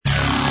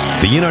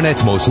the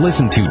Internet's most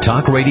listened to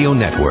talk radio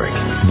network,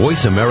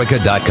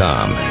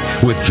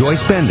 voiceamerica.com, with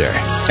Joyce Bender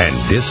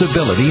and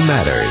Disability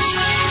Matters.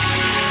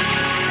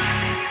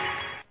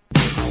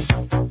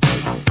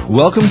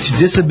 Welcome to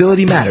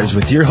Disability Matters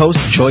with your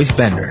host, Joyce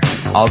Bender.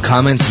 All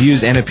comments,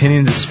 views, and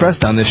opinions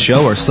expressed on this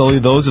show are solely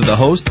those of the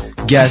host,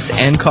 guest,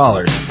 and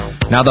callers.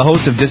 Now the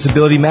host of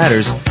Disability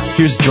Matters,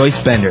 here's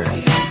Joyce Bender.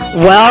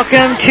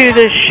 Welcome to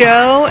the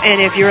show,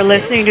 and if you're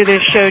listening to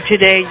this show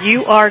today,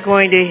 you are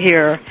going to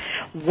hear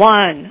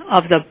one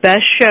of the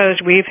best shows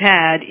we've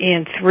had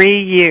in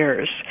 3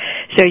 years.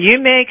 So you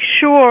make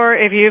sure,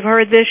 if you've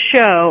heard this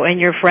show and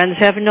your friends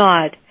have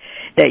not,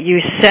 that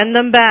you send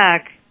them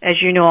back.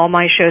 As you know, all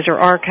my shows are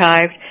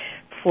archived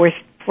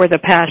for the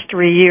past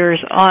 3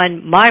 years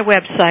on my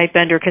website,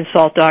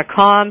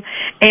 benderconsult.com,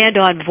 and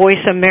on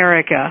Voice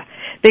America,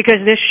 because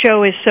this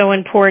show is so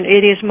important.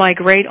 It is my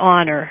great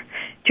honor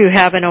to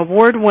have an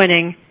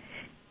award-winning,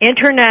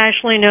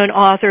 internationally known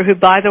author who,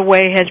 by the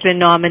way, has been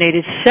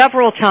nominated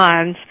several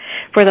times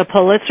for the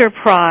Pulitzer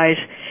Prize,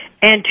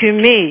 and to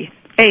me,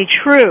 a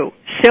true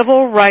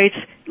civil rights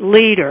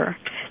leader,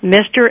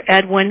 Mr.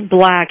 Edwin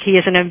Black. He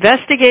is an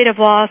investigative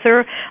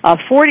author of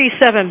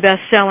 47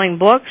 best-selling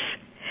books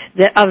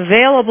that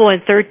available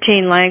in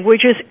 13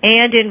 languages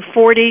and in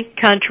 40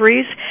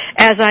 countries.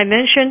 As I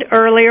mentioned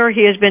earlier,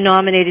 he has been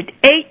nominated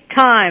 8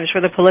 times for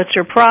the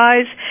Pulitzer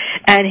Prize,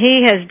 and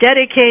he has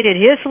dedicated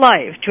his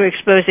life to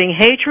exposing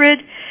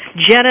hatred,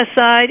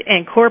 genocide,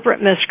 and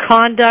corporate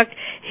misconduct.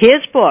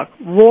 His book,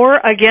 War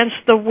Against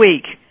the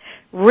Weak,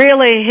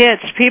 really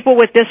hits people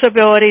with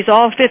disabilities,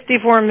 all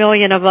 54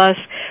 million of us,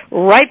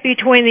 right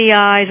between the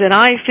eyes, and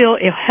I feel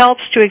it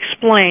helps to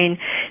explain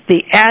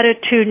the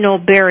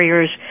attitudinal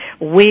barriers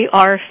we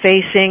are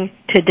facing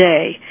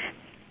today.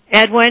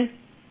 Edwin,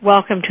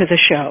 welcome to the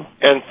show.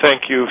 And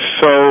thank you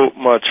so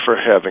much for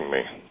having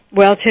me.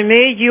 Well, to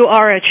me, you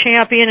are a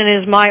champion, and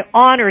it is my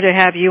honor to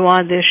have you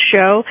on this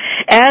show.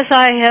 As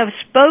I have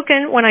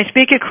spoken when I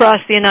speak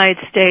across the United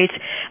States,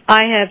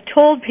 I have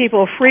told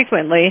people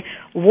frequently,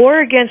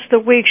 War Against the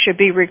Weak should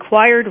be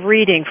required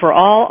reading for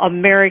all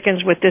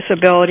Americans with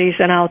disabilities,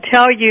 and I'll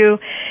tell you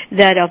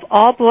that of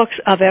all books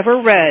I've ever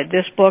read,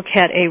 this book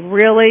had a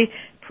really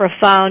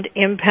profound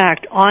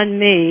impact on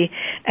me,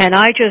 and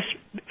I just,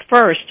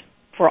 first,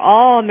 for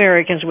all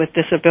Americans with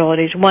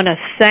disabilities, want to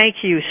thank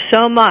you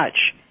so much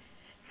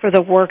for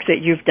the work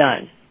that you've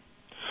done.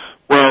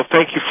 Well,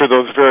 thank you for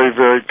those very,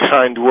 very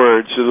kind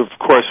words. It, of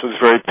course, was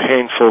very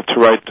painful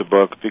to write the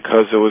book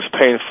because it was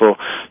painful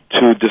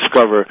to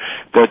discover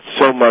that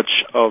so much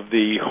of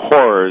the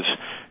horrors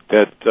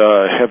that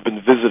have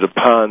been visited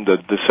upon the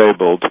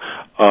disabled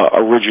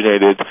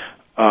originated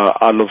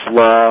out of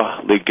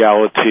law,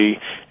 legality,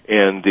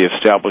 and the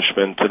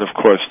establishment, and of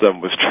course then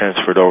was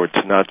transferred over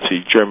to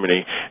Nazi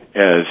Germany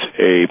as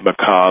a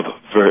macabre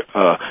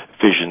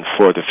vision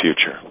for the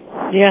future.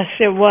 Yes,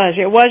 it was.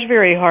 It was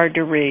very hard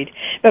to read.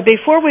 But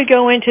before we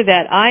go into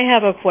that, I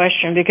have a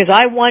question, because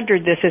I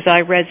wondered this as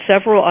I read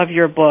several of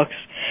your books.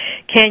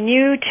 Can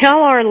you tell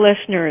our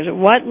listeners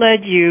what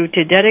led you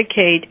to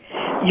dedicate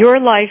your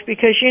life,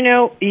 because, you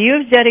know,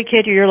 you've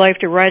dedicated your life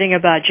to writing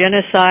about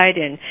genocide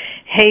and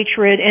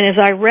hatred, and as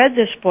I read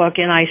this book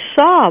and I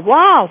saw,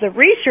 wow, the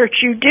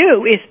research you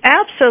do is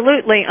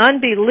absolutely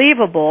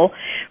unbelievable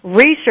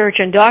research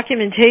and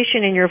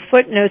documentation in your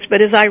footnotes,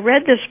 but as I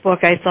read this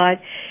book, I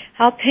thought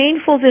how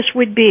painful this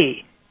would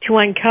be to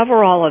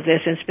uncover all of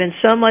this and spend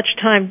so much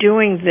time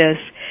doing this.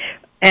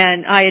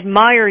 And I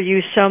admire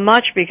you so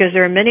much, because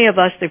there are many of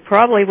us that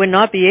probably would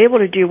not be able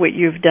to do what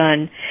you've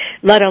done,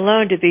 let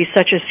alone to be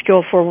such a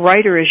skillful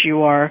writer as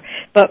you are.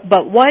 But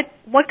what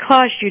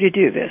caused you to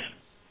do this?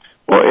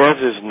 Well, as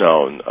is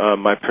known,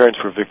 my parents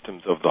were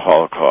victims of the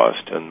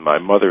Holocaust, and my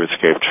mother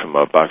escaped from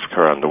a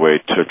boxcar on the way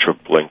to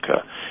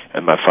Treblinka,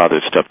 and my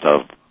father stepped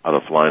out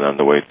of line on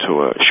the way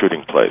to a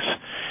shooting place.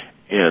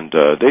 And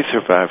they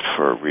survived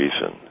for a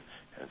reason.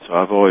 And so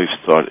I've always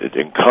thought it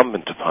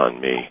incumbent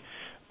upon me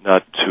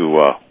not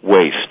to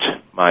waste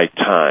my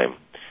time,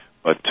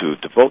 but to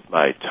devote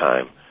my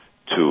time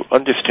to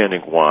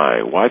understanding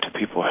why. Why do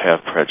people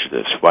have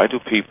prejudice? Why do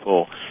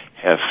people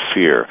have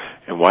fear?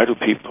 And why do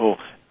people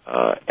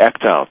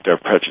act out their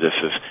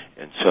prejudices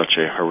in such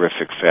a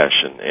horrific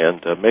fashion?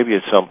 And maybe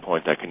at some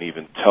point I can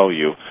even tell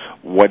you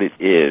what it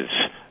is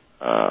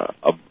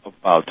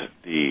about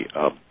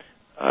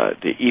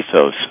the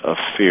ethos of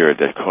fear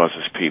that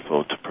causes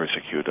people to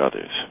persecute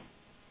others.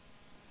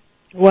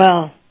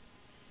 Well,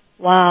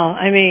 wow.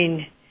 I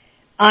mean,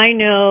 I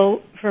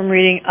know from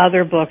reading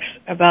other books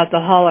about the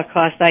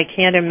Holocaust, I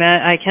can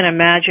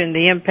imagine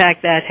the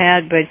impact that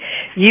had, but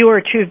you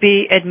are to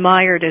be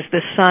admired as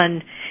the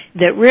son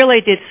that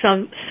really did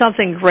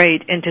something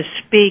great and to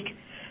speak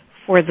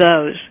for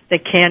those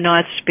that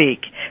cannot speak.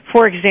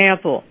 For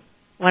example,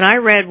 when I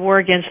read War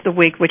Against the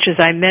Weak, which, as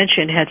I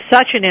mentioned, had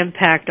such an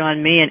impact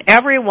on me, and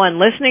everyone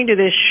listening to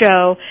this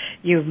show,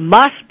 you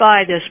must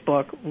buy this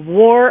book,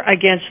 War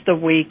Against the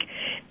Weak,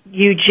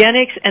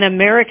 Eugenics and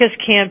America's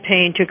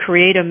Campaign to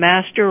Create a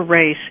Master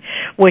Race,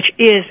 which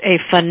is a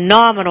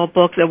phenomenal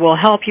book that will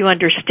help you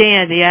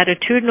understand the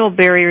attitudinal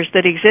barriers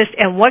that exist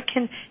and what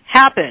can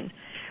happen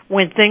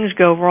when things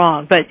go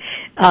wrong. But,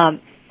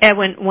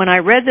 Edwin, when I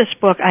read this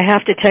book, I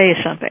have to tell you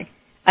something.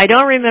 I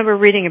don't remember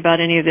reading about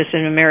any of this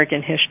in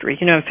American history.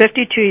 You know, I'm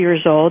 52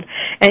 years old,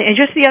 and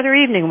just the other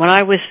evening when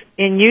I was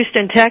in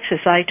Houston, Texas,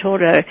 I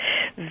told a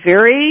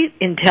very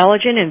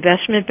intelligent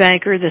investment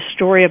banker the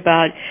story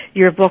about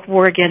your book,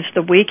 War Against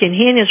the Weak, and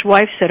he and his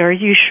wife said, "Are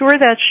you sure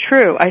that's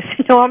true?" I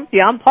said, "No,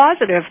 I'm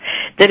positive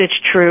that it's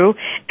true."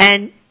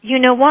 And you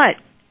know what?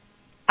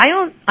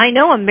 I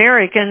know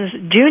Americans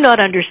do not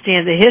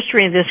understand the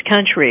history of this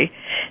country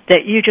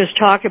that you just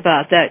talk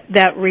about,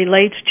 that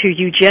relates to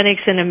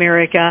eugenics in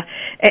America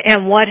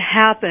and what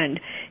happened,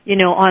 you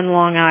know, on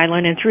Long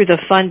Island and through the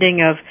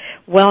funding of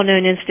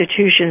well-known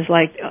institutions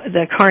like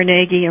the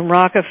Carnegie and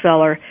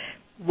Rockefeller.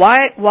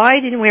 Why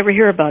didn't we ever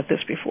hear about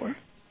this before?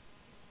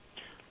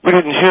 We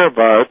didn't hear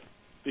about it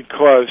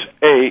because,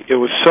 A, it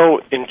was so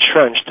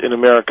entrenched in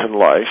American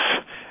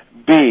life,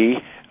 B,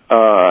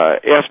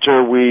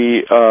 after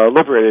we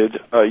liberated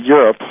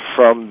Europe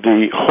from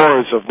the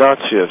horrors of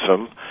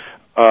Nazism,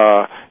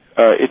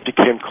 it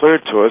became clear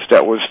to us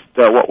that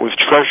what was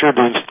treasured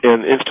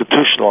and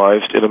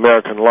institutionalized in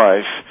American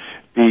life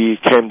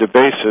became the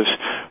basis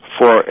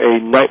for a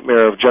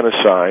nightmare of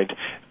genocide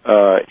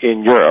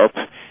in Europe.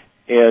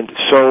 And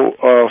so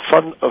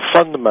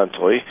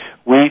fundamentally,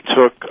 we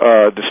took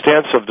the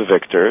stance of the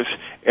victors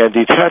and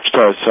detached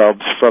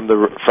ourselves from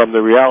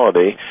the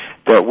reality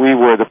that we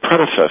were the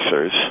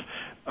predecessors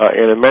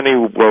and in many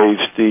ways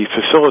the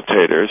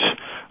facilitators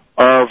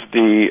of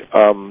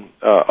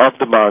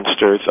the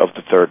monsters of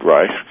the Third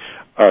Reich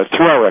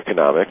through our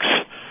economics,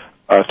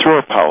 through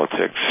our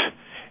politics,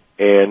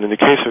 and in the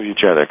case of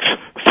eugenics,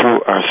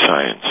 through our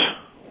science.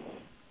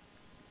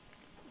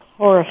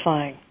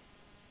 Horrifying.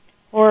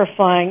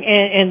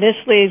 And this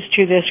leads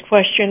to this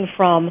question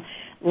from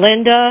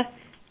Linda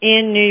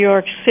in New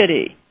York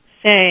City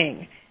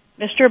saying,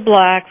 Mr.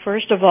 Black,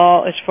 first of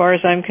all, as far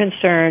as I'm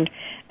concerned,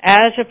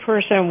 as a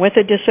person with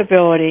a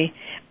disability,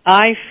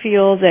 I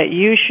feel that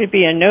you should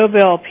be a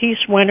Nobel Peace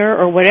winner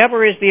or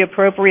whatever is the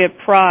appropriate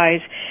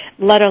prize,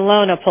 let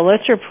alone a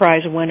Pulitzer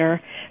Prize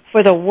winner,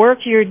 for the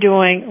work you're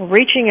doing,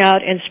 reaching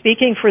out and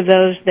speaking for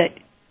those that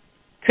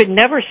could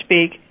never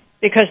speak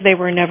because they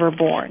were never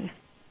born.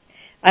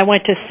 I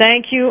want to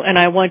thank you and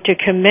I want to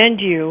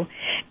commend you,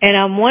 and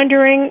I'm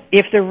wondering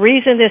if the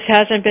reason this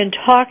hasn't been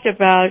talked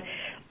about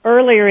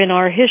earlier in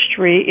our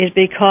history is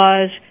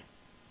because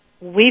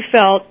we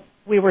felt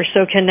we were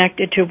so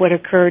connected to what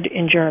occurred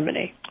in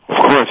Germany. Of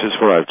course,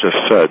 it's what I've just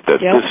said,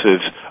 that This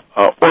is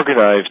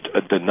organized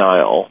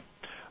denial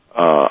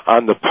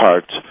on the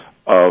part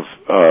of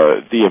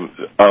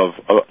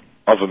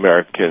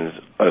American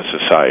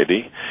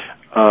society,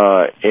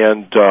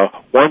 and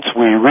once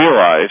we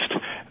realized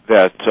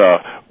that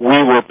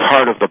we were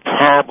part of the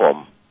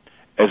problem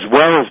as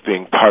well as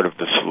being part of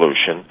the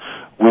solution,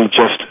 we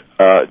just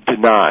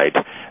denied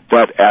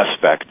that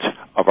aspect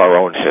of our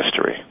own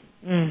history.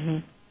 Mm-hmm.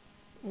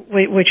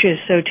 Which is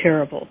so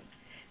terrible.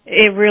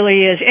 It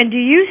really is. And do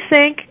you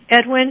think,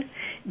 Edwin,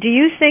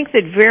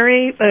 that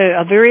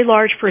a very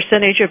large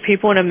percentage of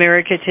people in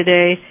America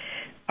today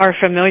are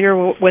familiar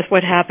with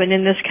what happened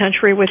in this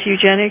country with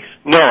eugenics?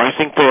 No, I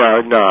think they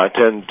are not,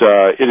 and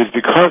it is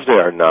because they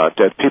are not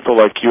that people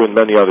like you and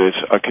many others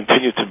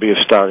continue to be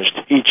astonished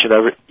each and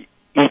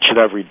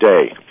every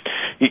day.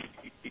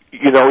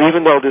 You know,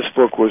 even though this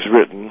book was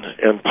written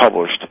and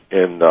published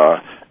in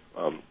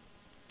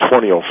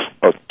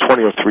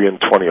 2003 and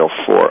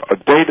 2004, a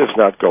day does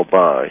not go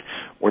by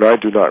when I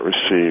do not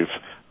receive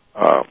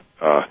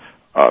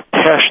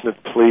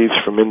passionate pleas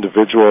from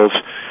individuals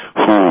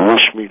who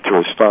wish me to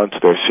respond to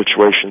their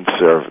situations,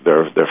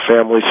 their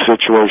family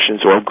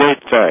situations, or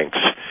great thanks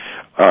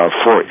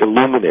for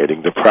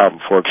illuminating the problem,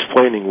 for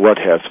explaining what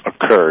has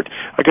occurred.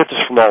 I get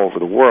this from all over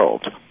the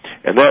world.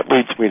 And that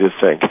leads me to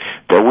think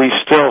that we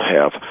still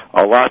have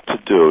a lot to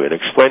do in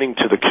explaining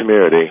to the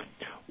community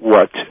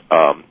what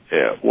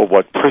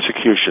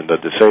persecution the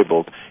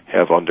disabled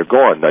have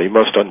undergone. Now, you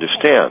must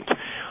understand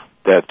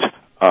that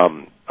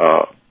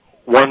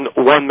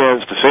one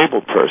man's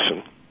disabled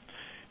person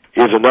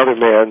is another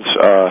man's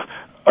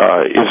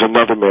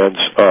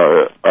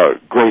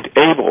great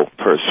able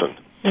person.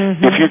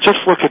 Mm-hmm. If you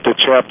just look at the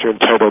chapter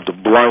entitled "The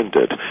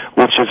Blinded,"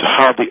 which is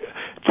how the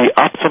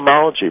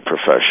ophthalmology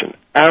profession,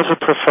 as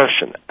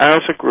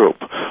a group,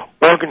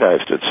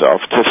 organized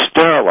itself to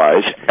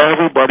sterilize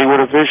everybody with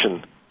a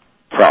vision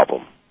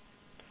problem.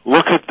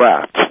 Look at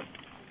that,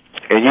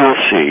 and you will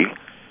see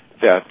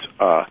that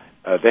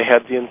they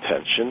had the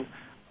intention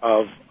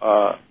of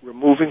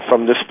removing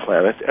from this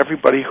planet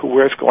everybody who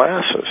wears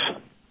glasses.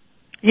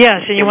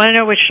 Yes, and you want to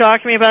know what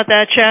shocked me about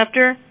that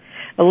chapter?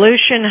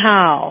 Lucian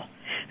Howe,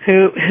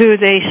 who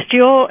they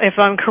still, if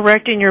I'm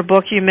correct in your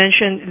book, you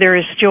mentioned there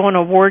is still an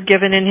award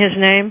given in his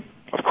name.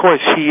 Of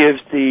course, he is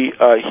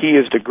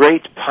the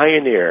great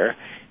pioneer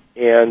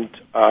and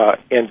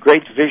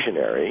great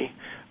visionary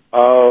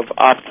of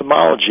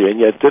ophthalmology, and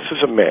yet this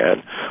is a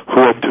man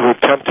who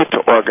attempted to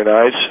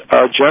organize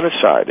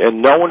genocide,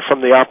 and no one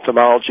from the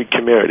ophthalmology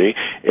community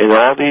in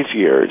all these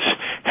years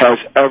has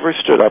ever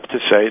stood up to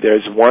say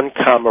there's one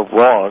comma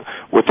wrong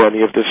with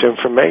any of this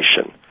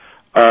information.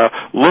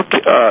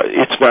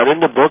 It's not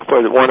in the book,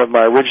 but one of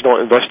my original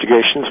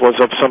investigations was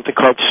of something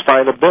called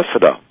spina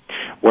bifida.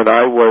 When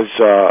I was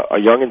a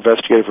young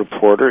investigative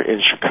reporter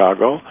in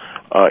Chicago,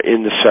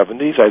 in the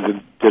 70s, I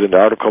did an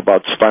article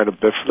about spina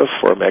bifida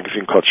for a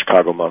magazine called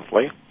Chicago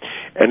Monthly.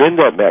 And in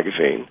that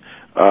magazine,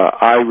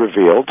 I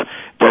revealed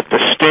that the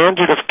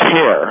standard of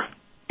care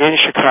in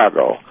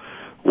Chicago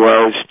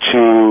was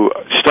to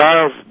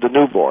starve the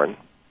newborn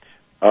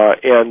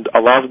and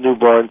allow the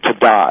newborn to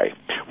die,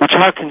 which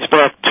harkens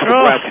back to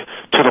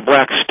the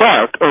black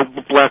stork,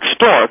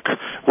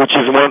 which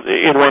is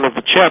in one of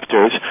the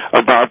chapters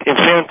about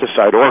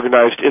infanticide,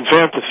 organized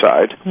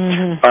infanticide,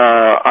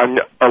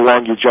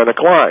 along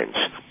eugenic lines.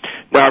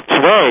 Now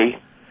today,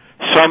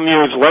 some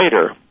years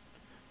later,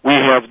 we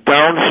have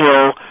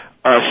downhill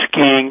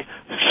skiing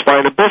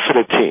spina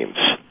bifida teams.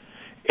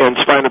 And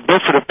spina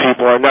bifida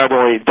people are not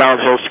only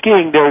downhill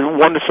skiing, they're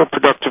wonderful,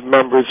 productive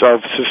members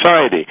of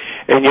society.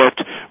 And yet,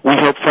 we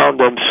have found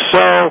them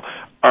so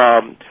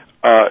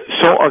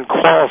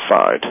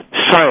unqualified.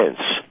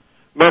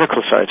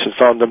 Medical science has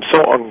found them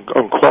so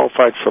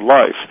unqualified for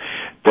life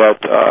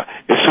that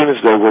as soon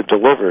as they were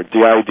delivered,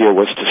 the idea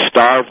was to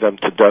starve them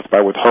to death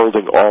by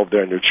withholding all of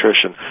their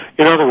nutrition.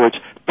 In other words,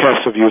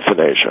 passive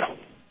euthanasia.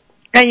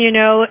 And you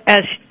know,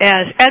 as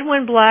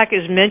Edwin Black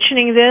is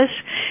mentioning this,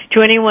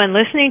 to anyone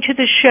listening to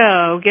the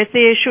show, get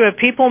the issue of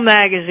People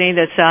magazine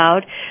that's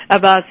out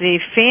about the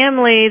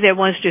family that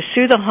wants to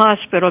sue the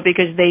hospital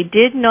because they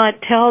did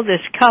not tell this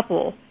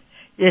couple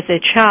that the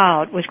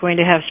child was going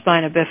to have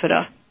spina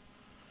bifida.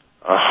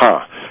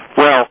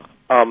 Well,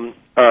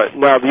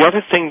 now the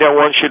other thing that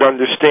one should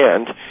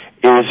understand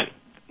is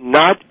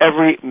not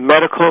every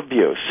medical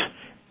abuse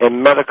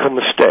and medical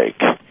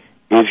mistake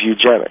is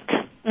eugenic.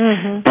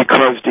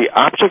 Because the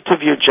object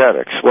of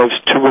eugenics was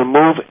to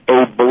remove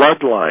a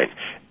bloodline,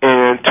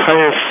 an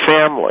entire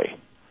family.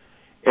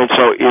 And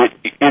so it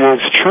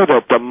is true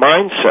that the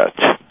mindset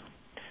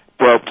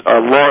that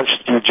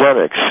launched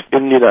eugenics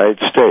in the United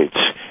States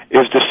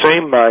is the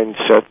same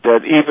mindset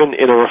that even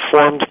in a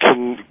reformed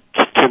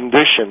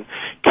condition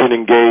can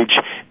engage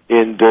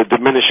in the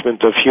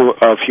diminishment of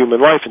human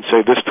life and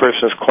say this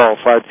person is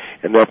qualified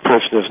and that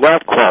person is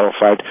not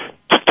qualified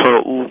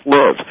to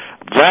live.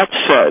 That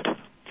said,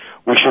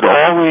 we should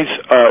always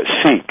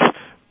seek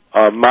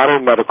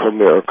modern medical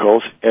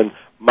miracles and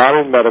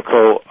modern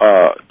medical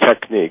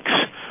techniques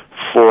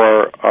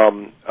for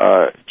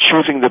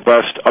choosing the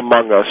best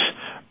among us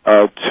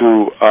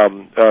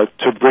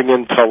to bring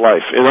into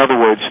life. In other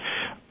words,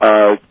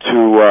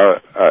 to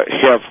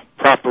have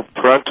proper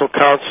parental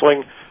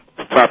counseling,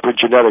 proper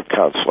genetic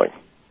counseling.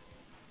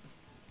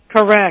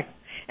 Correct.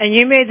 And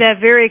you made that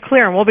very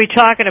clear, and we'll be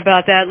talking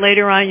about that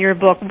later on in your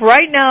book.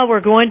 Right now,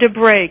 we're going to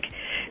break.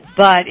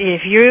 But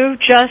if you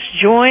just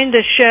joined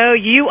the show,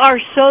 you are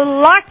so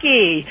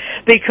lucky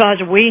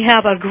because we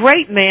have a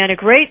great man, a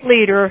great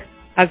leader,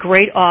 a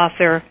great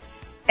author,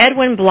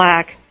 Edwin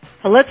Black,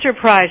 Pulitzer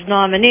Prize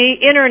nominee,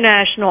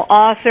 international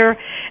author,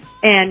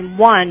 and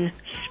one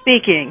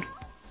speaking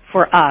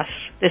for us.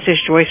 This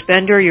is Joyce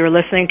Bender. You're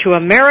listening to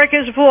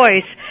America's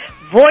Voice,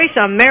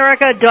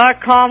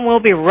 voiceamerica.com. We'll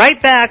be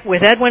right back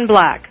with Edwin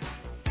Black.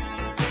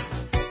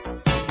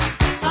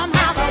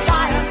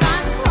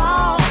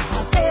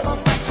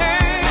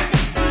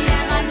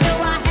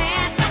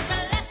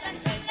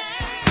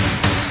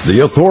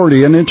 The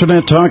authority in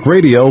Internet Talk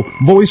Radio,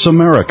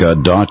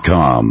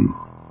 voiceamerica.com.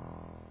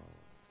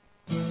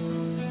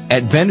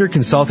 At Bender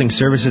Consulting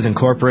Services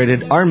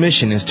Incorporated, our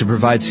mission is to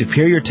provide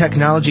superior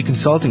technology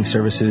consulting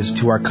services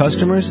to our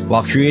customers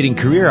while creating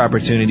career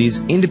opportunities,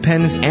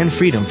 independence, and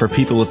freedom for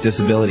people with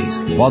disabilities.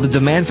 While the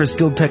demand for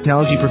skilled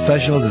technology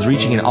professionals is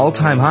reaching an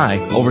all-time high,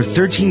 over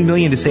 13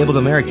 million disabled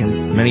Americans,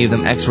 many of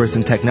them experts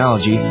in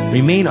technology,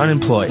 remain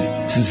unemployed.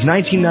 Since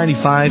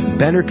 1995,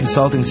 Bender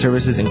Consulting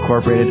Services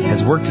Incorporated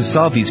has worked to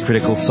solve these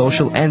critical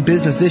social and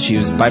business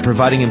issues by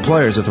providing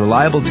employers with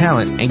reliable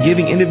talent and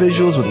giving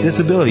individuals with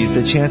disabilities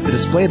the chance to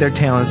display their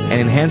talents and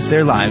enhance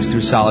their lives through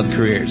solid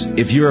careers.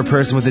 If you're a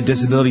person with a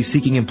disability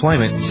seeking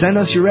employment, send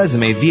us your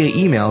resume via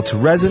email to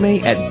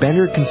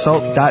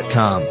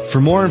resume@benderconsult.com.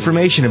 For more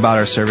information about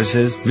our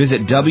services,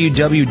 visit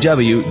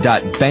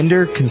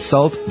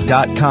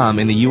www.benderconsult.com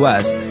in the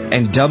U.S.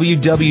 and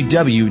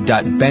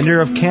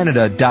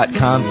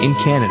www.benderofcanada.com in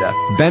Canada.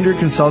 Bender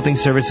Consulting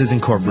Services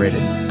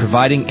Incorporated,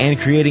 providing and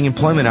creating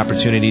employment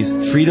opportunities,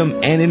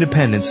 freedom, and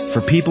independence for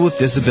people with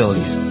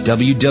disabilities.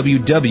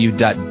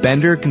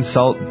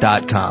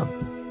 www.benderconsult.com.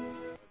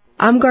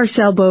 I'm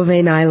Garcelle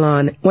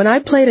Beauvais-Nylon. When I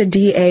played a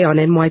DA on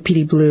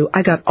NYPD Blue,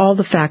 I got all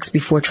the facts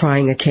before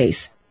trying a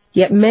case.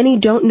 Yet many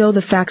don't know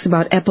the facts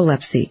about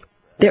epilepsy.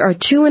 There are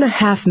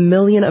 2.5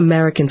 million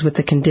Americans with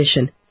the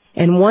condition,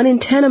 and 1 in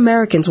 10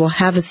 Americans will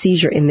have a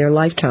seizure in their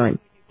lifetime.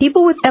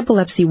 People with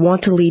epilepsy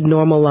want to lead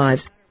normal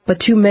lives, but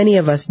too many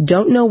of us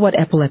don't know what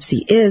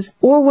epilepsy is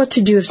or what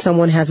to do if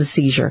someone has a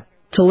seizure.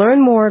 To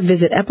learn more,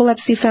 visit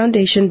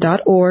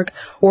epilepsyfoundation.org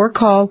or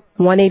call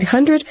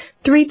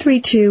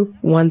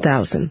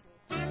 1-800-332-1000.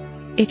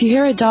 If you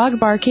hear a dog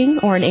barking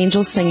or an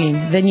angel singing,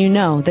 then you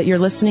know that you're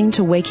listening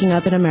to Waking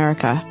Up in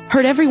America.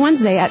 Heard every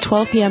Wednesday at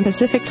 12 p.m.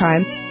 Pacific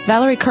Time,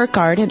 Valerie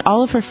Kirkgard and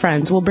all of her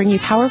friends will bring you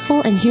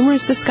powerful and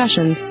humorous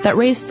discussions that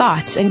raise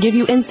thoughts and give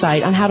you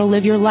insight on how to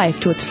live your life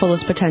to its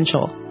fullest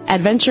potential.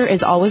 Adventure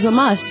is always a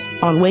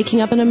must on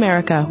Waking Up in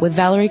America with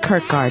Valerie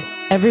Kirkgard,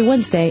 every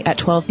Wednesday at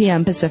 12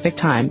 p.m. Pacific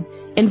Time.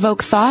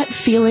 Invoke thought,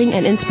 feeling,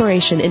 and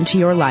inspiration into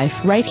your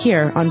life right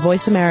here on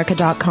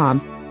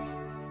VoiceAmerica.com.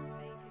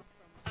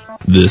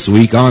 This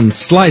week on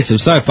Slice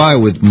of Sci-Fi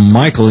with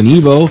Michael and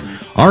Evo,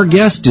 our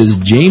guest is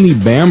Jamie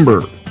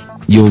Bamber.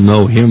 You'll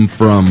know him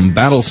from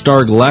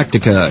Battlestar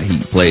Galactica. He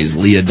plays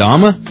Lee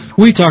Adama.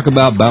 We talk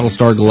about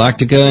Battlestar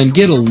Galactica and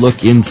get a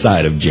look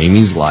inside of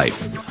Jamie's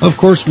life. Of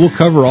course, we'll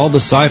cover all the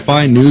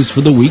sci-fi news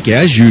for the week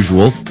as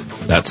usual.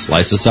 That's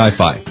Slice of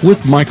Sci-Fi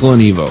with Michael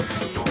and Evo.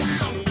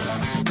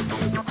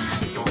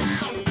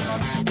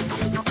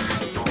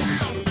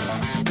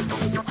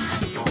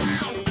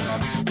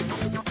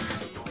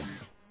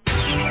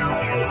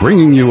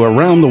 Bringing you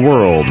around the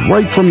world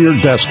right from your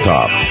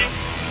desktop.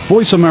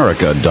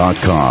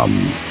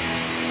 VoiceAmerica.com.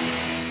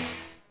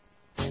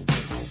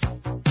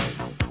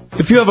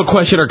 If you have a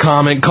question or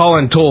comment, call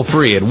in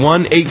toll-free at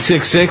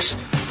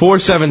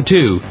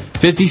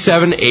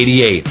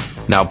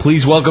 1-866-472-5788. Now,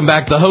 please welcome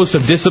back the host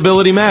of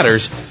Disability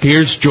Matters.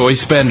 Here's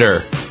Joyce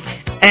Bender.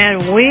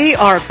 And we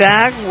are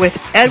back with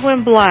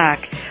Edwin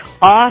Black,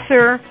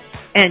 author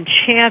and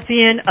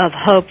champion of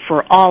hope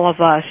for all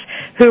of us,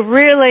 who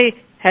really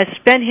has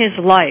spent his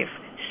life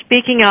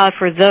speaking out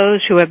for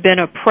those who have been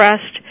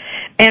oppressed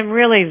and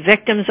really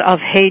victims of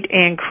hate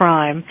and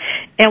crime.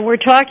 And we're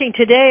talking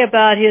today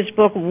about his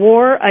book,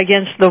 War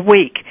Against the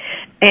Weak.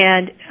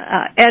 And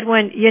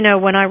Edwin, you know,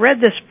 when I read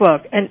this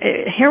book, and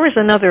here was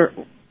another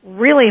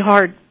really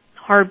hard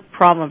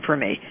problem for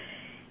me.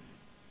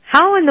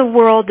 How in the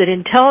world did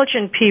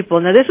intelligent people,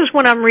 now this is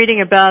when I'm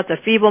reading about the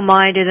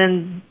feeble-minded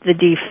and the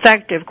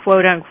defective,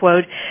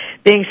 quote-unquote,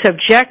 being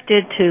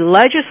subjected to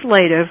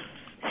legislative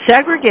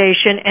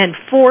segregation and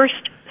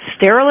forced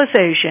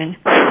sterilization,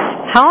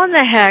 how in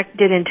the heck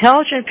did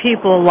intelligent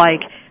people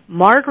like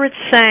Margaret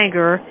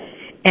Sanger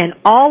and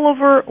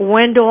Oliver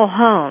Wendell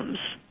Holmes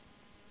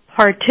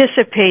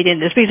participate in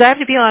this? Because I have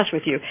to be honest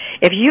with you,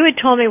 if you had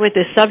told me what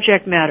this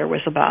subject matter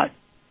was about,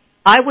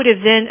 I would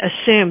have then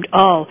assumed,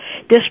 oh,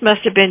 this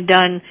must have been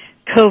done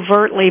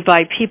covertly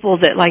by people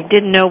that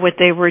didn't know what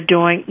they were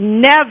doing.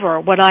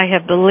 Never would I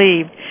have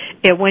believed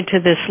it went to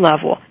this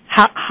level.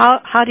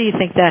 How do you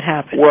think that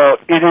happened? Well,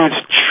 it is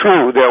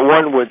true that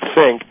one would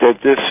think that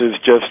this is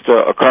just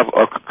a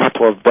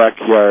couple of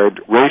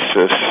backyard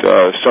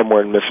racists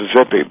somewhere in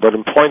Mississippi, but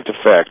in point of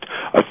fact,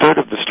 a third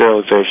of the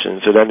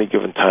sterilizations at any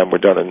given time were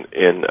done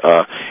in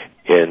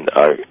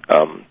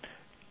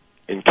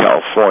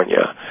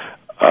California.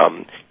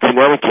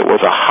 Connecticut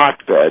was a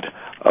hotbed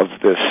of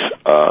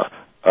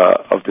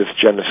this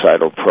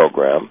genocidal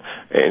program.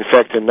 In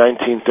fact, in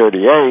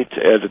 1938,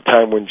 at a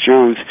time when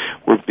Jews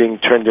were being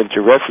turned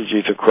into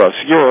refugees across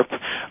Europe,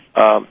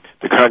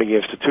 the Carnegie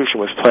Institution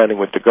was planning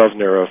with the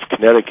governor of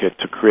Connecticut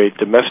to create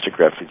domestic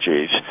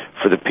refugees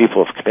for the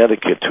people of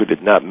Connecticut who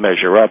did not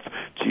measure up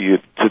to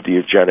the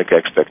eugenic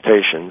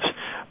expectations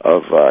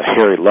of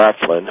Harry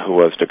Laughlin, who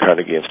was the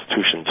Carnegie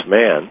Institution's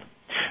man.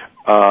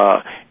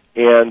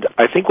 And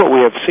I think what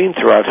we have seen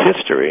throughout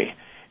history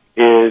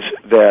is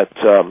that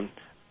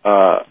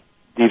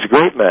these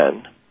great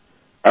men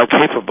are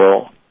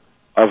capable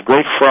of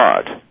great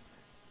fraud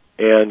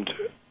and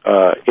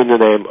in the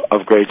name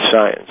of great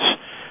science.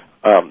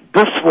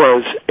 This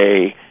was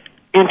a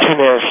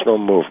international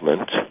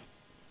movement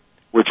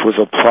which was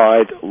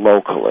applied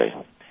locally,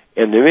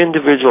 and the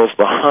individuals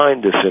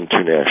behind this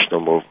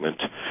international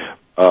movement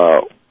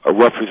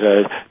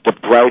represented the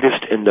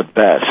brightest and the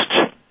best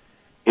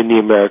in the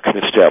American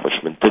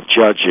establishment, the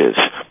judges,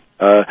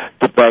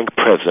 the bank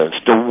presidents,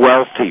 the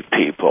wealthy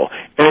people.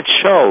 And it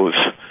shows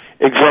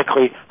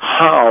exactly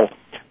how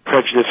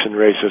prejudice and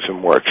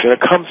racism works. And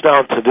it comes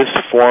down to this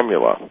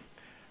formula,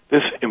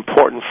 this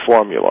important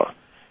formula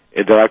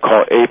that I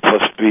call A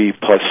plus B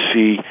plus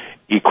C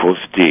equals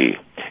D.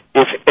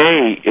 If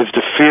A is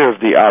the fear of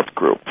the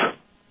out-group,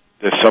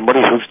 there's somebody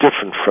who's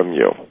different from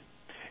you,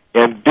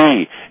 and B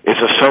is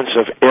a sense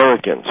of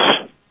arrogance,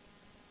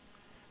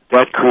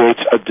 that creates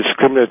a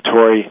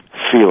discriminatory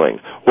feeling.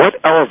 What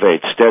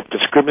elevates that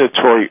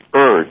discriminatory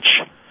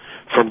urge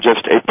from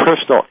just a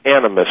personal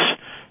animus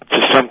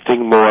to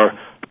something more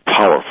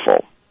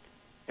powerful?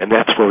 And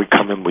that's where we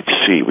come in with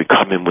C. We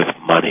come in with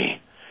money,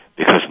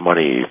 because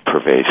money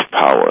pervades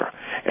power.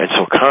 And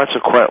so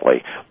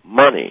consequently,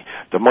 money,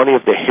 the money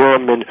of the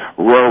Harriman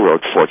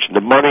Railroad fortune,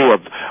 the money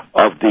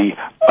of the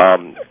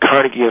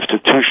Carnegie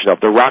Institution,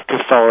 of the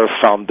Rockefeller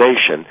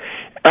Foundation,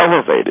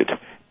 elevated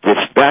this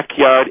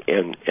backyard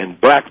and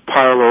back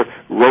parlor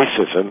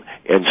racism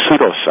and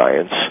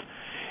pseudoscience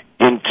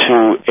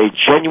into a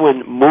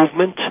genuine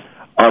movement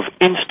of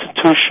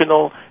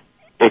institutional,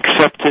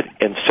 accepted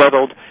and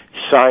settled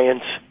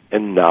science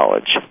and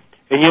knowledge.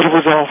 And yet it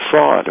was all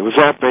fraud. It was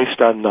all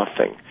based on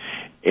nothing.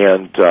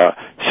 And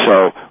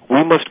so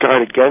we must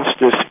guard against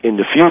this in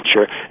the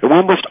future, and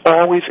we must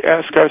always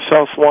ask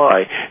ourselves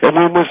why. And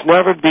we must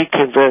never be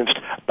convinced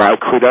by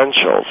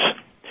credentials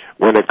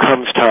when it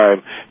comes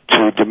time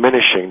to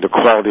diminishing the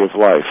quality of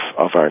life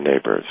of our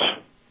neighbors.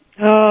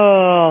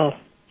 Oh,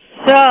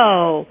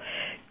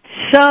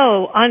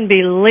 so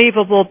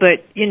unbelievable,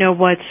 but you know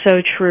what,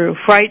 so true.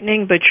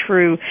 Frightening, but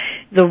true,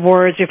 the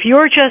words. If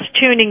you're just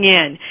tuning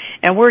in,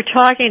 and we're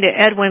talking to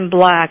Edwin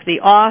Black,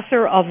 the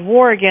author of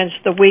War Against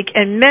the Weak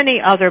and many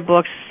other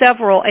books, 8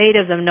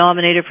 of them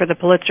nominated for the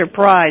Pulitzer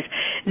Prize.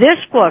 This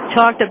book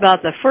talked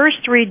about the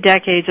first 3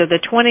 decades of the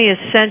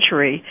 20th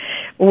century,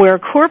 where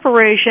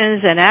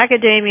corporations and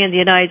academia in the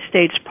United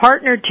States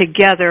partnered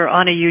together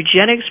on a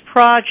eugenics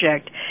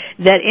project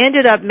that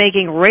ended up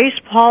making race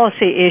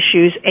policy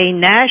issues a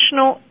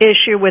national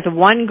issue with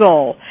one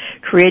goal,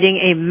 creating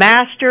a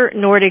master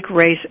Nordic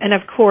race. And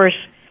of course,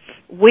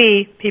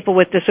 we, people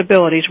with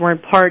disabilities,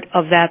 weren't part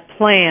of that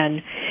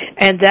plan.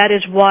 And that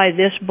is why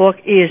this book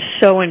is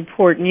so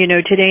important. You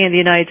know, today in the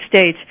United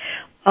States,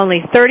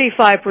 only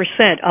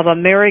 35% of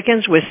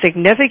Americans with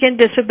significant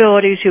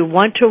disabilities who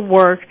want to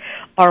work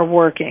are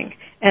working.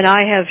 And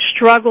I have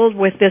struggled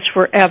with this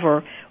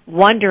forever,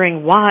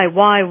 wondering why.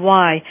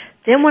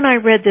 Then when I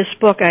read this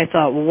book, I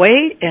thought,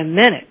 wait a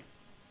minute.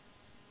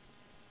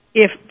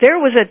 If there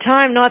was a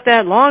time not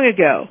that long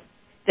ago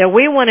that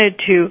we wanted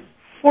to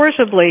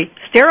forcibly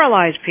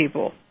sterilize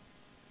people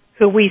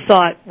who we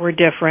thought were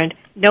different,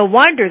 no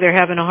wonder they're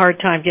having a hard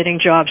time getting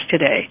jobs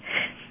today.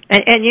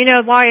 And you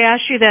know why I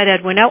asked you that,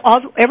 Edwin?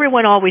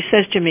 Everyone always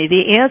says to me,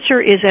 the answer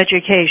is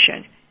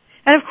education.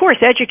 And of course,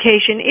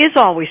 education is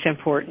always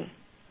important.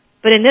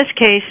 But in this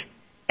case,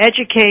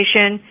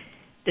 education,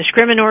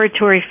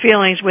 discriminatory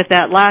feelings with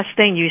that last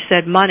thing you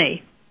said,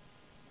 money,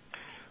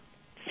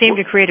 seem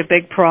to create a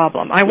big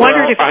problem. I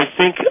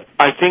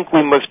think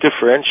we must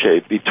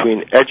differentiate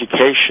between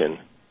education,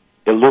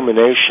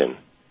 illumination,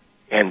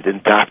 and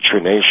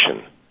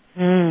indoctrination.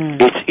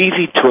 It's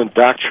easy to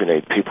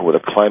indoctrinate people with a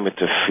climate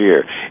of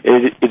fear.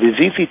 It is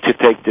easy to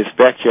take this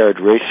backyard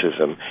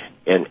racism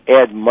and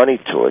add money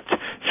to it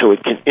so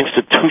it can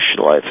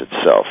institutionalize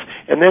itself.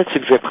 And that's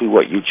exactly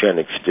what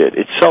eugenics did.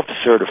 It's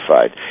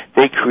self-certified.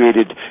 They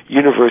created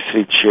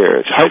university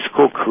chairs, high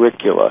school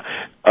curricula,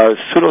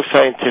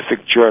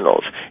 pseudoscientific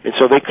journals, and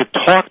so they could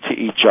talk to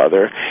each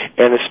other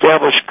and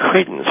establish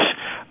credence,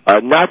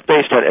 not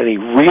based on any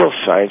real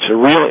science or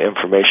real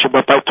information,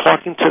 but by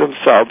talking to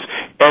themselves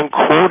and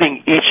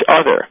quoting each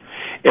other.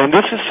 And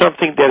this is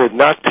something that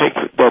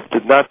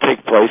did not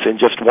take place in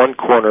just one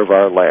corner of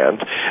our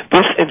land.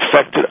 This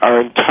infected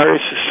our entire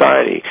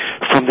society,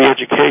 from the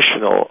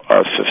educational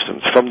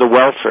systems, from the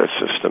welfare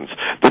systems,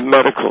 the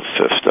medical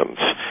systems.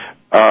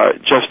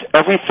 Just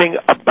everything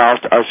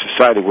about our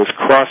society was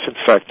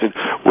cross-infected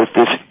with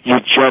this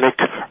eugenic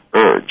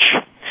urge.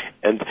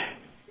 And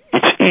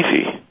it's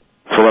easy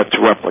for that to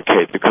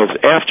replicate, because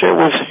after it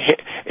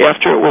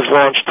was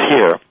launched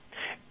here,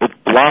 it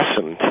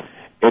blossomed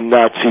in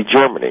Nazi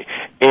Germany.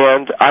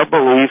 And I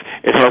believe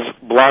it has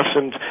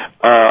blossomed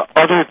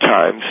other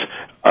times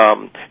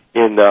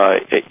in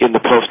the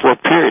post-war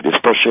period,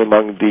 especially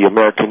among the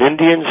American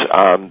Indians,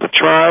 on the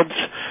tribes,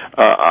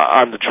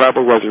 on the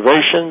tribal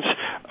reservations,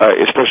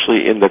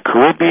 especially in the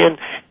Caribbean,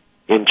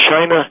 in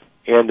China,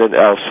 and in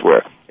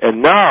elsewhere.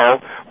 And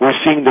now we're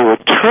seeing the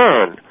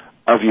return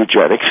of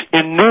eugenics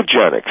in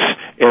newgenics.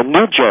 And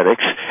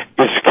newgenics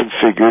is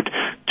configured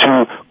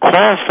to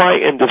qualify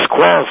and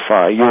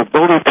disqualify your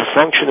ability to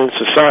function in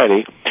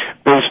society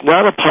based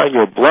not upon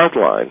your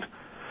bloodline,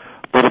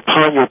 but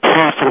upon your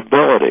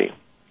profitability.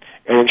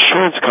 And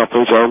insurance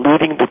companies are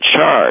leading the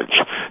charge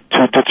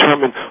to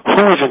determine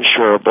who is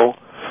insurable,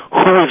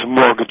 who is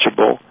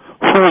mortgageable,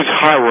 who is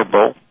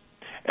hireable,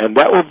 and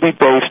that will be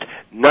based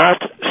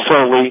not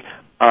solely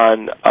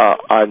on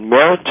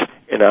merit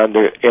and on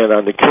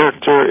the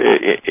character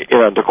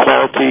and on the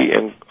quality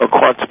and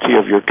quantity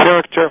of your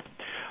character,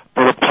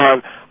 but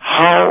upon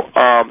how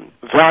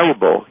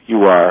valuable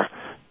you are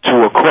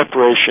to a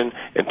corporation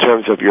in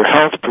terms of your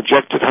health,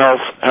 projected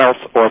health,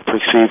 or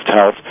perceived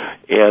health,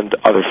 and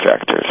other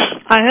factors.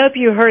 I hope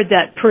you heard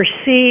that,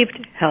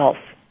 perceived health.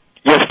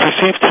 Yes,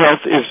 perceived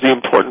health is the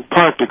important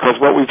part, because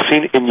what we've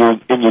seen in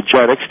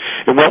eugenics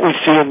and what we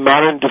see in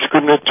modern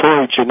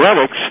discriminatory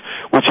genetics,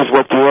 which is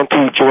what the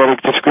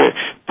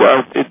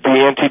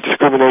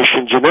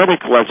anti-discrimination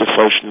genetic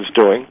legislation is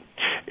doing,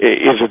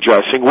 is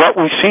addressing. What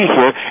we see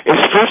here is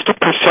first a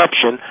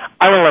perception.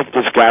 I don't like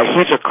this guy.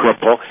 He's a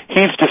cripple.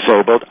 He's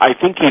disabled. I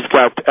think he's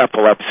got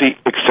epilepsy,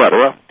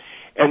 etc.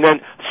 And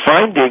then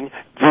finding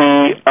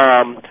the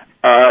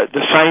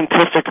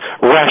scientific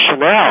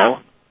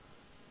rationale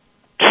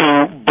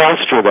to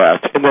bolster that,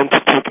 and then to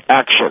take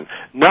action,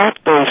 not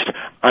based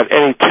on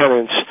any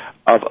tenets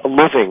of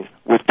living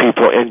with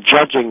people and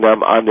judging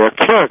them on their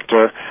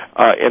character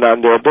and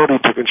on their ability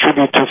to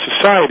contribute to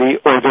society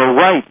or their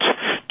right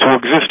to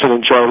exist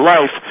and enjoy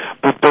life,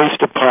 but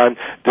based upon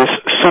this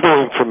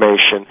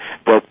pseudo-information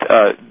that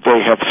they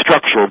have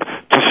structured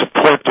to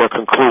support their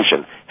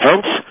conclusion.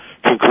 Hence,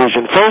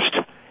 conclusion first,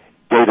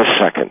 data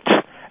second.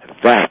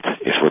 That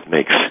is what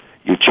makes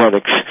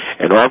eugenics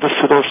and all the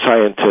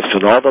pseudoscientists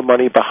and all the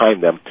money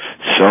behind them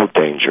so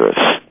dangerous.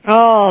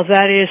 Oh,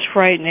 that is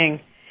frightening.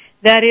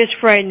 That is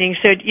frightening.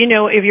 So,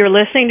 if you're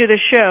listening to the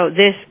show,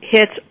 this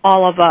hits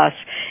all of us.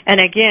 And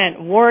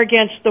again, War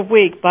Against the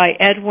Weak by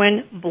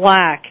Edwin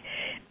Black.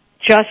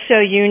 Just so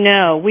you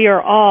know, we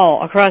are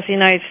all across the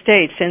United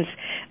States, since,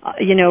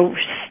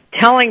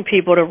 telling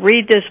people to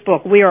read this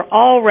book, we are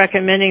all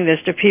recommending this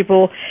to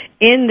people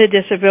in the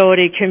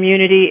disability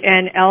community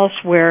and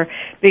elsewhere,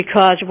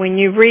 because when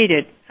you read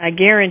it, I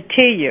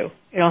guarantee you,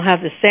 it'll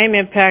have the same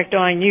impact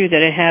on you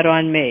that it had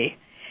on me.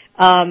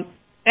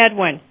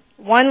 Edwin,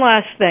 one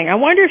last thing. I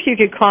wonder if you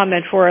could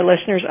comment for our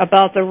listeners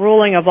about the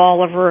ruling of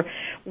Oliver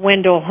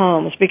Wendell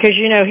Holmes, because,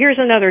 here's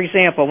another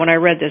example when I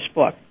read this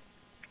book.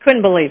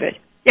 Couldn't believe it.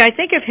 Yeah, I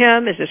think of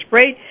him as this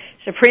great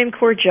Supreme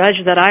Court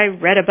judge that I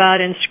read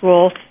about in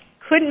school.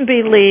 Couldn't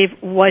believe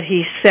what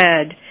he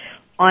said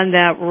on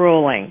that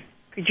ruling.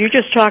 Could you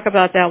just talk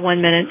about that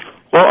 1 minute?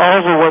 Well,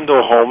 Oliver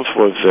Wendell Holmes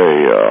was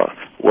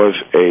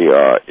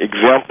a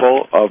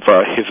example of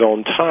his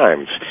own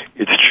times.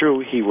 It's true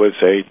he was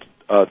a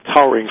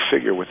towering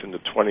figure within the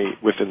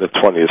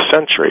 20th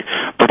century,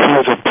 but he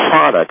was a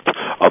product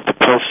of the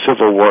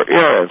post-Civil War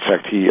era. In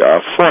fact, he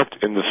fought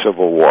in the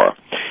Civil War.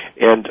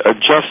 And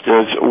just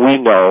as we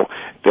know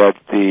that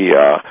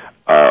the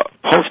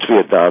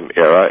post-Vietnam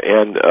era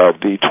and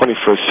the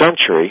 21st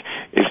century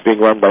is being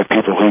run by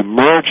people who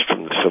emerged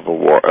from the Civil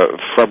War,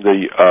 from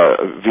the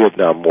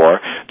Vietnam War,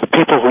 the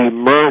people who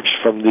emerged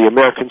from the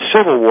American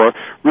Civil War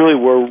really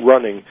were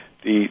running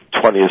the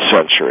 20th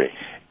century.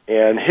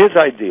 And his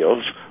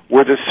ideals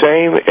were the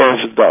same as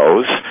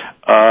those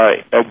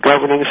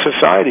governing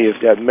society, is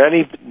that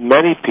many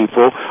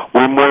people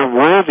were more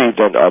worthy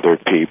than other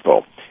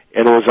people.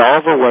 And it was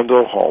Oliver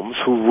Wendell Holmes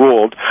who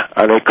ruled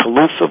on a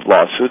collusive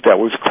lawsuit that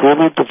was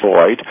clearly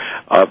devoid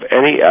of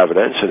any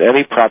evidence and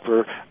any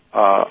proper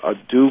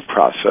due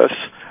process,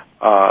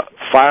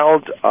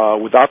 filed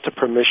without the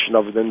permission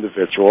of an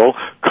individual,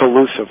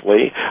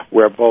 collusively,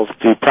 where both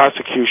the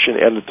prosecution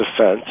and the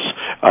defense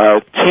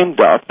teamed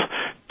up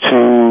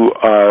to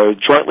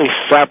jointly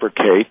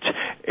fabricate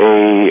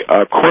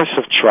a course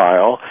of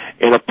trial,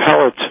 an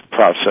appellate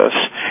process,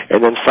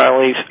 and then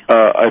finally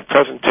a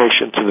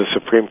presentation to the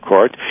Supreme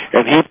Court,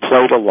 and he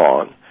played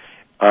along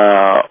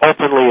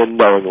openly and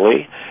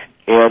knowingly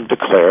and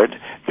declared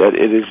that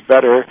it is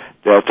better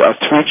that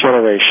 3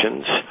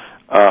 generations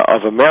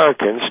of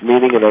Americans,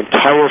 meaning an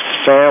entire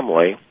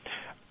family,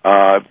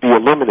 be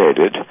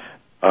eliminated.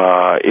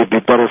 It'd be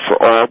better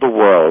for all the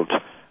world.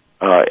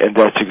 And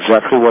that's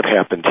exactly what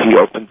happened. He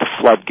opened the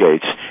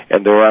floodgates,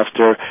 and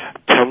thereafter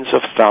tens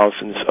of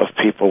thousands of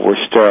people were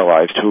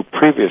sterilized who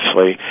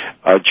previously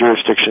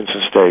jurisdictions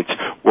and states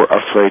were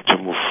afraid to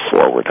move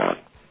forward on.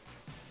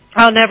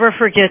 I'll never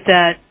forget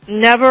that.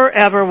 Never,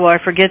 ever will I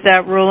forget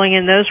that ruling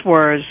in those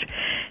words.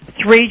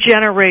 3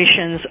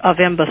 generations of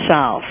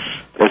imbeciles.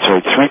 That's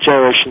right. 3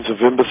 generations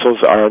of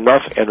imbeciles are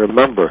enough. And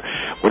remember,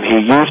 when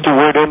he used the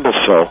word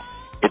imbecile,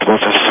 it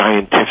was a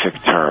scientific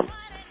term.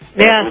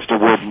 Yes. It was the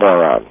word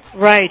moron.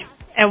 Right.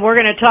 And we're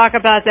going to talk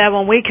about that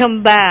when we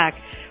come back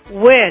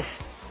with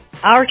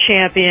our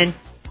champion,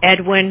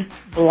 Edwin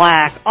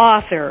Black,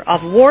 author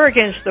of War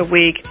Against the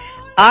Weak,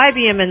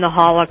 IBM in the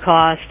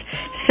Holocaust,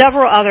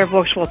 several other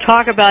books we'll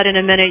talk about in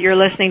a minute. You're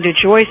listening to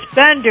Joyce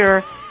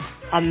Bender,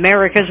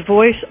 America's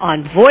Voice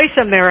on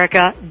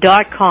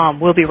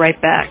VoiceAmerica.com. We'll be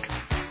right back.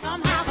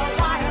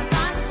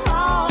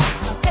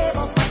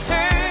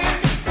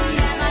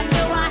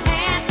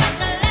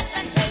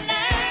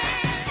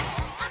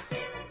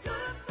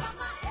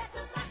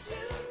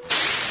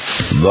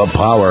 The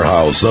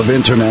powerhouse of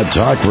Internet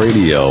Talk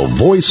Radio,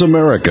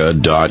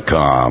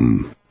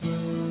 VoiceAmerica.com.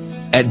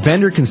 At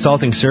Bender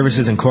Consulting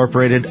Services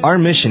Incorporated, our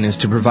mission is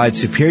to provide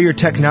superior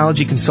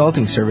technology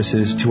consulting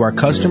services to our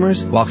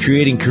customers while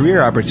creating career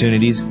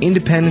opportunities,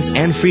 independence,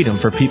 and freedom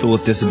for people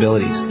with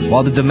disabilities.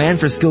 While the demand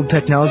for skilled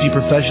technology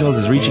professionals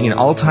is reaching an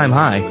all-time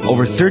high,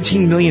 over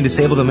 13 million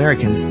disabled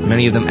Americans,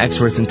 many of them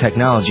experts in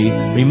technology,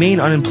 remain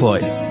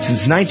unemployed.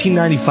 Since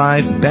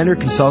 1995, Bender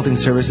Consulting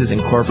Services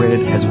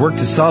Incorporated has worked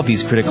to solve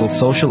these critical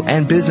social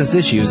and business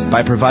issues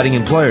by providing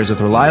employers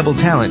with reliable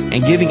talent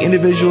and giving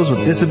individuals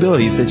with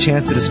disabilities the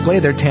chance to display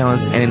their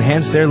talents and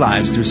enhance their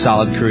lives through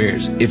solid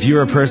careers. If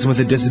you're a person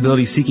with a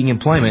disability seeking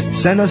employment,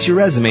 send us your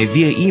resume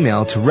via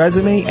email to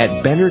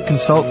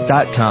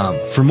resume@benderconsult.com.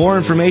 For more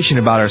information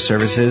about our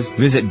services,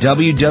 visit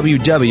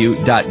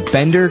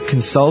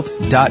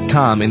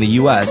www.benderconsult.com in the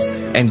U.S.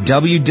 and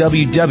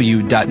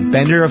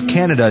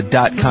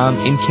www.benderofcanada.com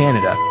in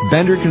Canada.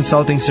 Bender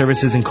Consulting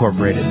Services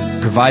Incorporated,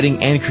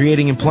 providing and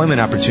creating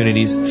employment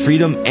opportunities,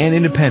 freedom, and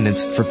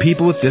independence for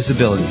people with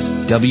disabilities.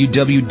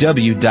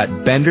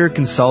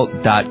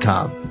 www.benderconsult.com.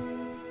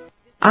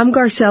 I'm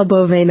Garcelle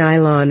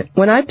Beauvais-Nylon.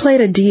 When I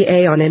played a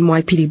DA on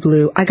NYPD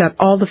Blue, I got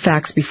all the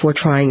facts before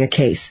trying a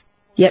case.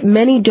 Yet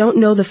many don't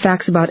know the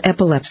facts about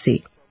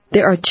epilepsy.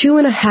 There are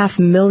 2.5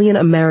 million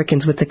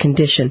Americans with the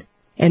condition,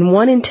 and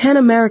 1 in 10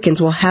 Americans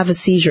will have a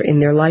seizure in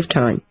their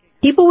lifetime.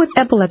 People with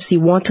epilepsy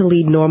want to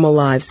lead normal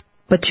lives,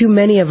 but too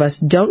many of us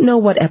don't know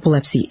what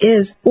epilepsy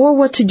is or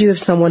what to do if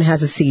someone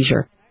has a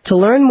seizure. To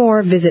learn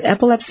more, visit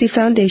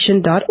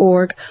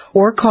epilepsyfoundation.org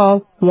or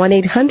call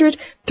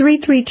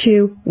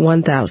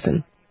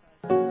 1-800-332-1000.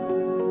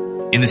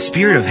 In the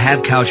spirit of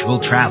Have Couch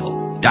Will Travel,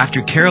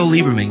 Dr. Carol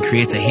Lieberman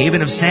creates a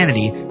haven of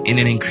sanity in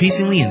an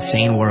increasingly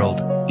insane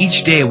world.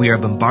 Each day we are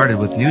bombarded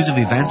with news of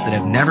events that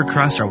have never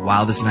crossed our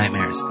wildest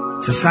nightmares.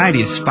 Society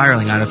is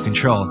spiraling out of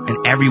control,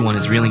 and everyone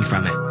is reeling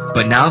from it.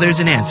 But now there's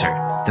an answer.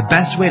 The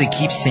best way to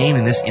keep sane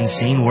in this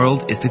insane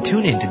world is to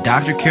tune in to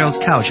Dr. Carol's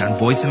Couch on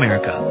Voice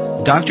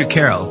America. Dr.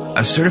 Carol,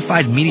 a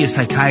certified media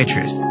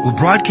psychiatrist, will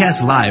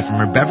broadcast live from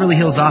her Beverly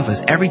Hills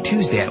office every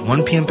Tuesday at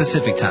 1 p.m.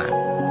 Pacific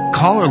Time.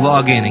 Call or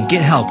log in and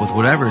get help with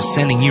whatever is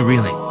sending you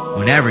reeling,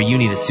 whenever you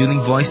need a soothing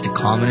voice to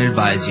calm and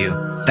advise you.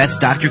 That's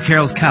Dr.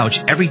 Carol's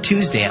Couch every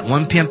Tuesday at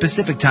 1 p.m.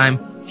 Pacific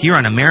Time here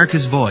on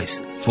America's Voice,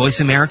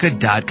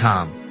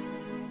 voiceamerica.com.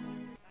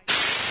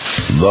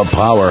 The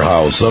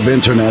powerhouse of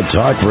Internet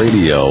Talk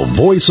Radio,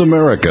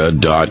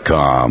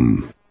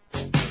 voiceamerica.com.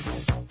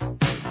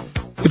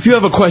 If you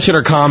have a question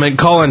or comment,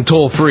 call in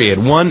toll-free at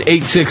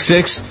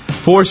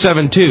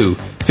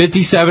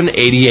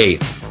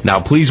 1-866-472-5788. Now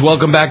please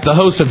welcome back the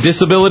host of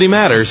Disability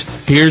Matters.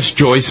 Here's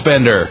Joyce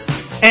Bender.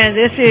 And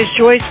this is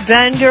Joyce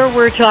Bender.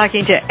 We're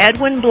talking to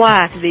Edwin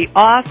Black, the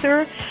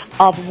author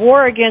of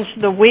War Against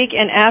the Weak.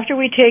 And after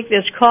we take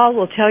this call,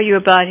 we'll tell you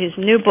about his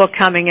new book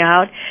coming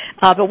out.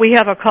 But we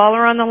have a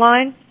caller on the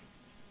line.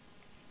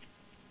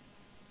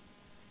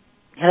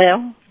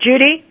 Hello?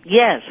 Judy?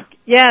 Yes.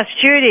 Yes,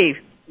 Judy.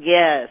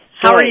 Yes.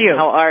 How are you?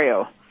 How are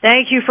you?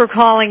 Thank you for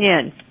calling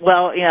in.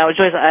 Well,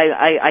 Joyce,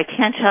 I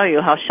can't tell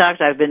you how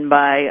shocked I've been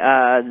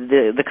by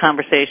the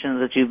conversations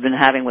that you've been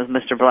having with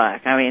Mr.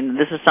 Black. I mean,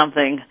 this is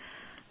something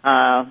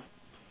that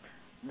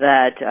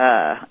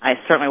I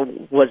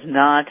certainly was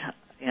not,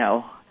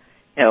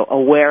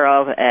 aware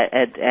of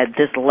at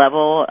this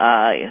level.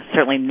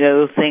 Certainly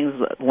know things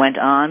went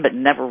on, but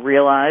never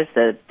realized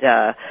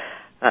that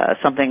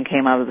something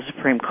came out of the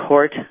Supreme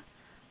Court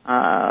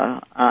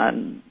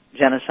on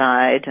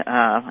genocide.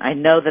 I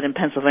know that in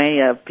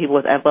Pennsylvania, people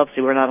with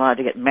epilepsy were not allowed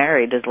to get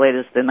married as late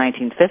as the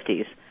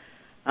 1950s.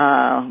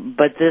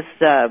 But this,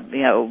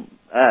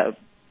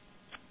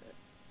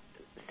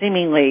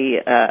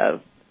 seemingly,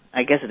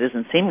 I guess it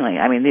isn't seemingly.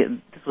 I mean,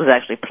 this was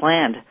actually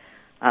planned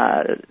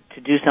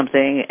to do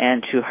something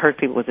and to hurt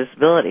people with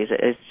disabilities.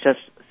 It's just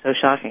so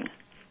shocking.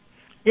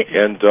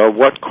 And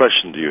what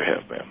question do you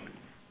have, ma'am?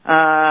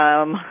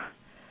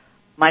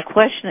 My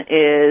question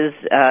is,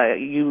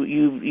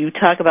 you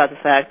talk about the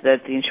fact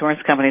that the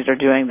insurance companies are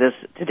doing this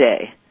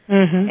today,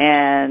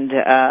 and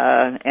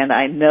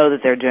I know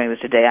that they're doing this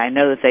today. I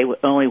know that they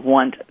only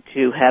want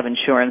to have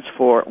insurance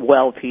for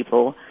well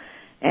people,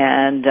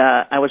 and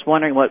I was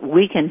wondering what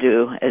we can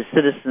do as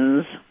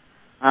citizens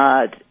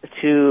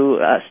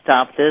to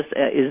stop this.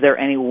 Is there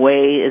any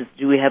way?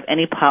 Do we have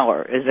any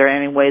power? Is there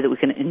any way that we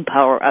can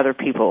empower other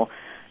people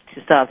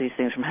to stop these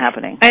things from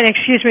happening? And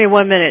excuse me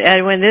 1 minute,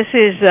 Edwin. This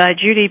is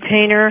Judy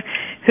Painter,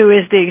 who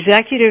is the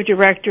executive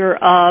director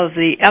of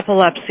the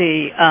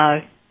epilepsy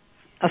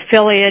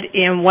affiliate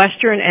in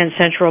Western and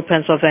Central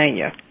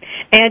Pennsylvania,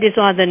 and is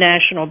on the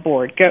national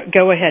board.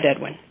 Go ahead,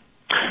 Edwin.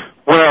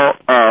 Well,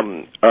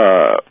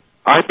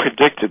 I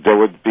predicted there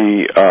would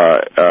be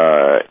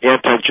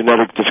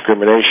anti-genetic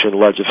discrimination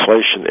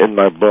legislation in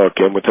my book,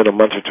 and within a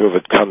month or two of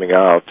it coming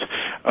out,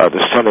 the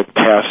Senate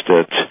passed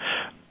it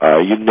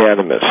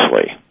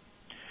unanimously.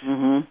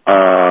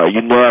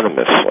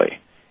 Unanimously.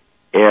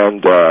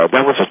 And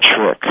that was a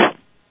trick,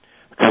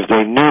 because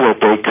they knew that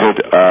they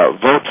could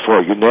vote for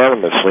it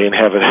unanimously and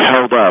have it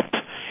held up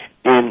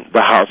in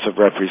the House of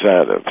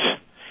Representatives.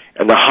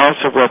 And the House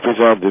of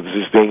Representatives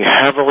is being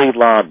heavily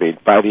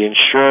lobbied by the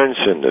insurance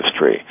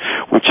industry,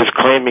 which is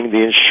claiming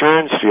the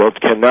insurance field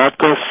cannot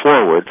go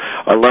forward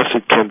unless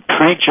it can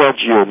prejudge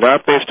you,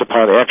 not based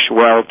upon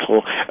actuarial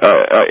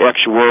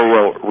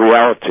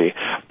reality,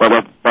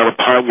 but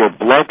upon your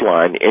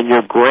bloodline and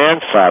your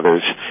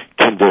grandfather's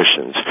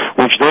conditions,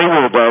 which they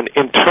will then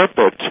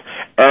interpret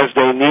as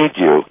they need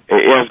to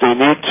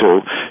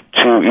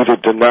either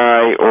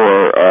deny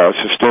or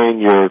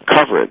sustain your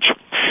coverage.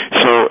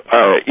 So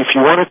if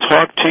you want to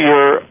talk to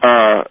your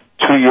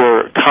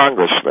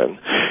congressman,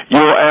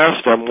 you'll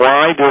ask them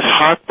why this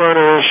hot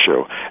burner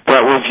issue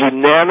that was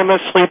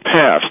unanimously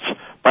passed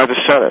by the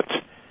Senate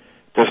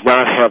does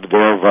not have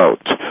their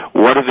vote.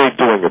 What are they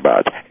doing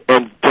about it?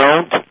 And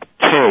don't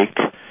take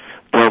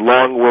the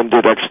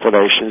long-winded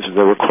explanations and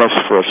the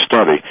request for a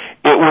study.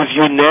 It was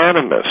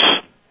unanimous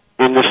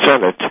in the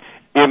Senate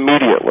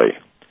immediately.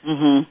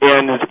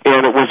 And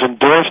it was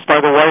endorsed by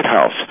the White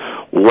House.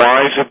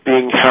 Why is it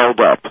being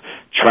held up?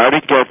 Try to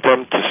get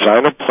them to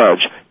sign a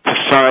pledge to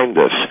sign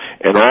this.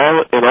 And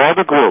all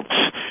the groups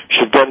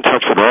should get in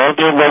touch with all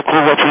their local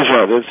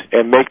representatives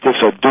and make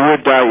this a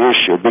do-or-die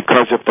issue,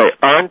 because if they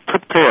aren't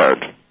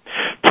prepared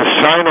to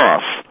sign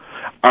off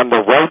on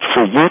the right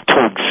for you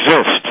to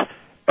exist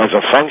as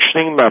a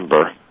functioning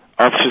member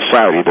of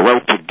society, the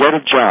right to get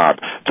a job,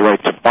 the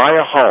right to buy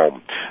a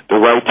home, the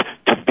right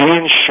to be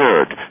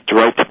insured, the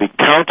right to be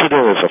counted in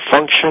as a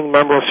functioning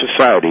member of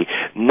society,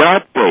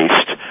 not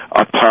based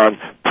upon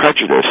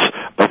prejudice,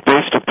 but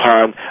based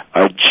upon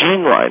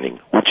gene lining,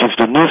 which is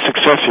the new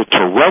successor to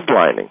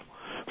redlining,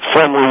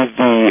 formerly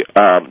the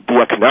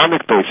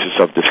economic basis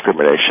of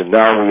discrimination.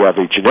 Now we have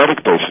a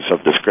genetic basis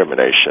of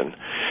discrimination.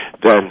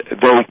 Then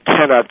they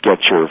cannot get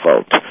your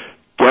vote.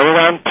 Get it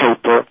on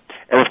paper.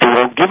 And if they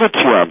won't give it to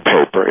you on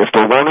paper, if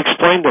they won't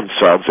explain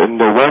themselves, and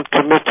they won't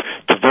commit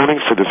to voting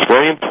for this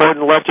very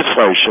important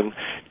legislation,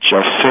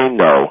 just say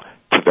no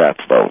to that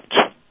vote.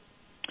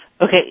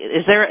 Okay,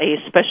 is there a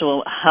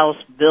special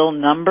House bill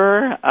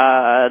number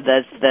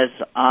that's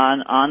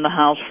on the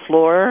House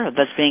floor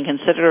that's being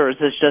considered, or is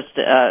this just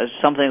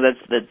something that's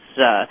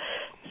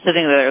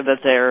sitting there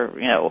that they're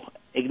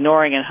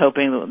ignoring and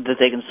hoping that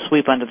they can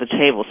sweep under the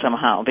table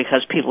somehow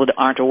because people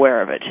aren't aware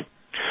of it?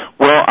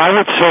 Well, I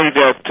would say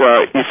that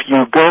if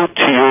you go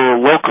to your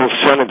local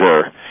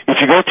senator,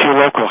 if you go to your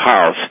local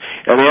house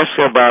and ask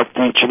them about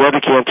the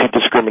Genetic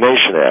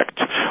Anti-Discrimination Act,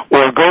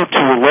 or go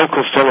to your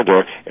local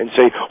senator and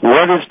say,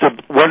 what is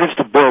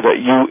the bill that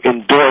you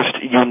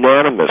endorsed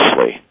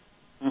unanimously?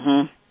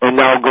 Mm-hmm. And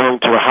now going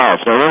to a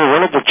house. Now,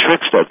 one of the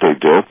tricks that they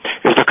do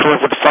is to come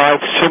up with 5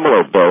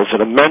 similar bills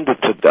and amend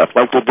it to death,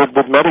 like they did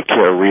with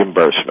Medicare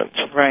reimbursement.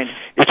 Right.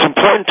 It's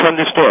important to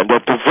understand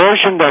that the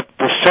version that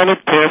the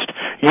Senate passed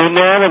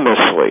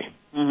unanimously,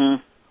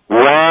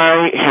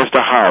 why has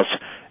the House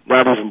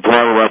not even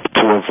brought it up to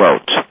a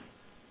vote?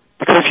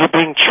 Because you're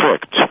being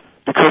tricked,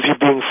 because you're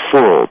being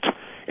fooled,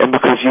 and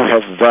because you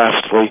have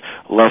vastly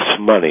less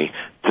money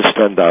to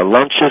spend on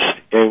lunches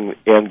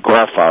and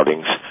golf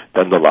outings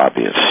than the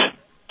lobbyists.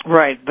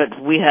 Right, but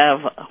we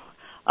have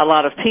a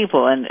lot of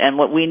people, and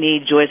what we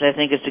need, Joyce, I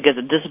think, is to get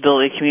the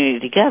disability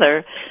community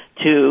together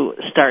to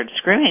start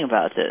screaming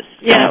about this.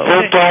 Yeah.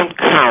 People don't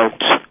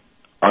count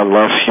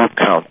unless you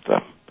count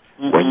them.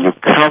 Mm-hmm. When you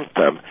count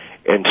them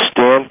and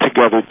stand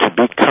together to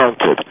be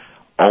counted,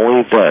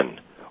 only then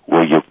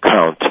will you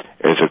count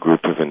as a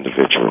group of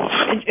individuals.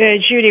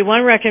 Judy,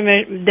 one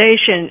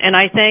recommendation, and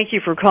I thank you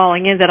for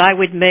calling in, that I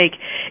would make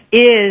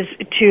is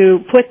to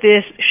put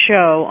this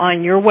show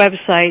on your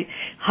website,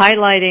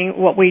 highlighting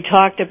what we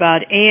talked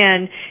about,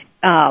 and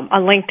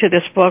a link to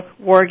this book,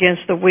 War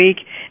Against the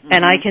Weak,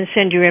 and I can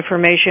send you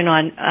information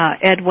on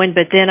Edwin,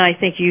 but then I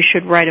think you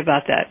should write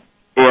about that.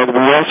 And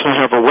we also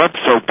have a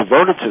website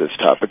devoted to this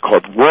topic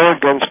called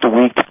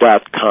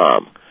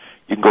waragainsttheweak.com.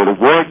 You can go to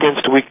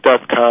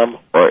waragainsttheweak.com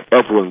or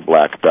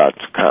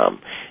edwinblack.com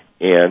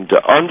and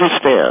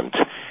understand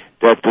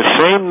that the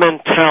same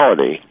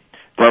mentality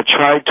that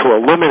tried to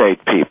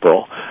eliminate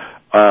people,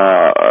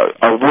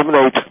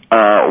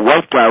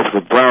 white guys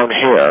with brown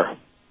hair,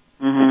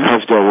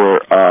 because they were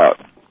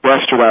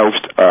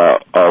bastardized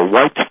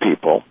white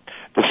people,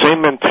 the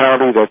same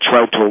mentality that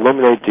tried to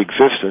eliminate the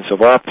existence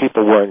of all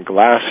people wearing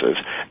glasses,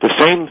 the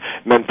same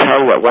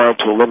mentality that wanted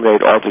to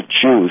eliminate all the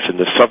Jews and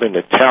the Southern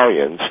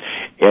Italians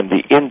and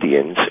the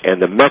Indians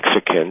and the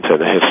Mexicans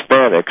and the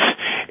Hispanics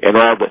and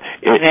all the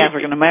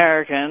African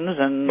Americans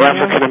and all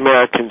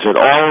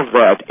of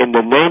that, in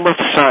the name of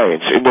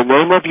science, in the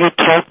name of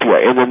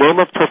utopia, in the name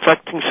of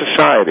perfecting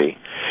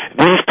society.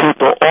 These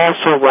people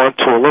also want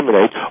to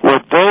eliminate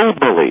what they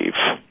believe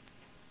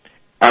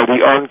are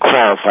the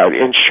unqualified.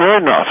 And sure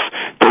enough,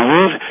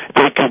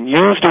 they can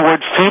use the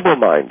word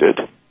feeble-minded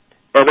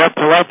and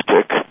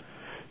epileptic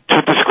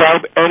to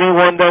describe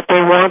anyone that they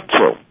want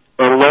to.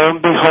 And lo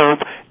and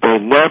behold, they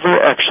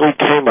never actually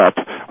came up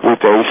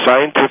with a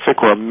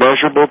scientific or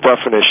measurable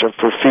definition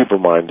for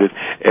feeble-minded,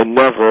 and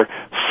never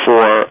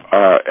for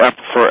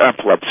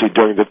epilepsy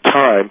during the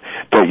time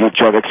that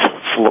eugenics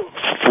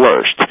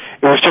flourished.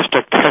 It was just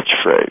a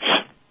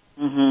catchphrase.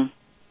 Mm-hmm.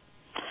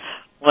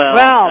 Well,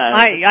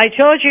 I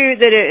told you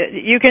that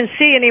you can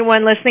see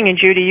anyone listening, and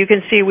Judy, you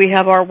can see we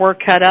have our work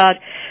cut out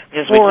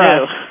for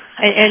us.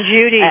 And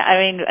Judy,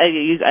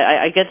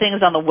 I get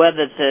things on the web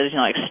that says,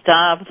 like,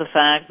 stop the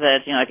fact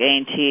that, like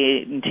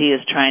AT&T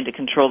is trying to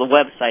control the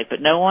website, but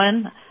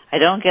I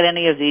don't get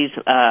any of these,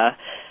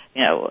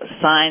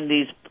 sign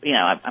these,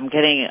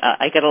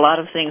 I get a lot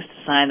of things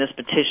to sign this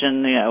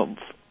petition,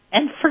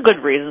 and for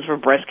good reasons, for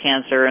breast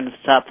cancer and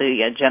stop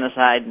the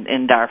genocide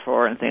in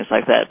Darfur and things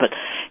like that. But,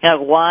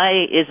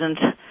 why isn't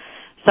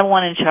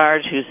someone in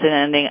charge who's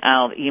sending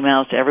out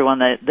emails to everyone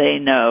that they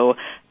know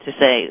to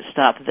say,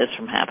 stop this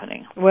from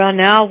happening? Well,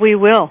 now we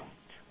will.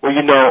 Well,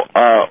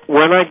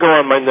 when I go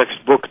on my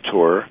next book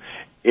tour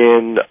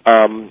in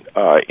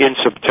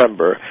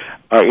September,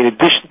 in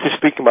addition to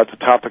speaking about the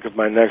topic of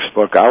my next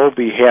book, I will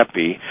be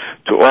happy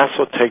to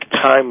also take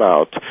time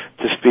out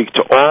to speak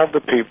to all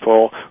the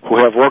people who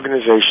have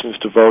organizations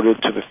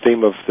devoted to the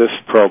theme of this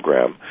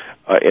program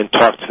and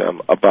talk to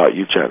them about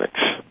eugenics.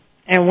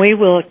 And we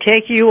will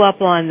take you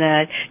up on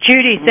that.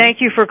 Judy, thank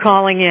you for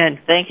calling in.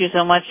 Thank you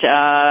so much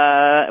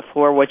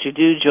for what you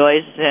do,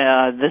 Joyce.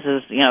 This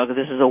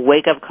is a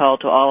wake-up call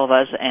to all of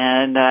us,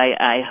 and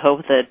I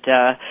hope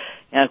that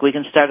we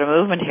can start a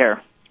movement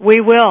here. We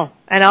will,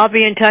 and I'll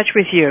be in touch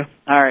with you.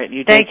 All right.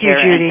 You thank take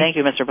care, you, Judy. And thank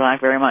you, Mr. Black,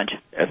 very much.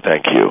 And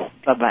thank you.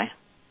 Bye-bye.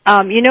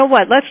 You know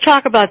what? Let's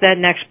talk about that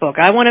next book.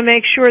 I want to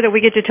make sure that we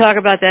get to talk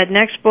about that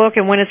next book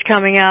and when it's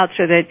coming out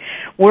so that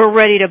we're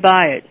ready to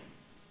buy it.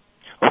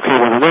 Okay,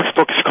 well, the next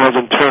book is called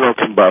Internal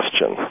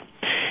Combustion.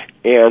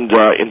 And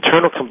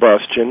Internal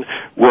Combustion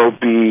will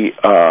be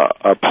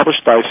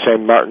published by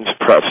St. Martin's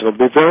Press. And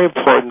it'll be very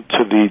important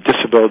to the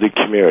disability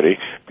community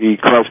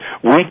because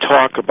we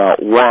talk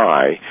about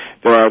why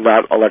there are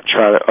not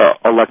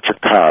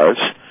electric cars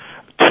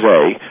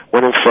today,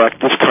 when in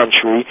fact this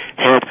country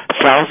had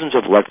thousands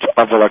of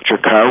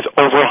electric cars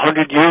over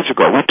 100 years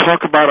ago. We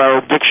talk about our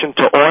addiction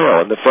to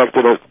oil and the fact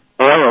that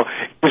oil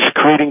is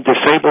creating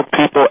disabled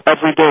people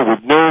every day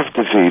with nerve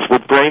disease,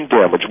 with brain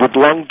damage, with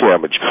lung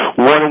damage.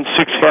 1 in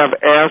 6 have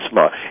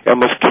asthma and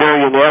must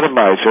carry an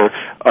atomizer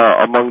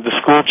among the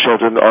school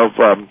children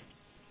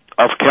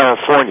of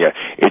California.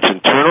 It's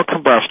internal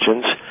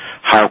combustions,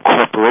 how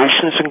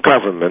corporations and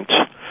governments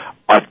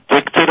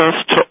addicted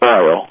us to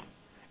oil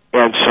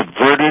and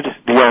subverted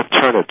the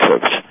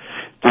alternatives.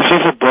 This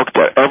is a book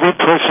that every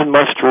person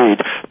must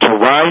read to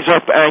rise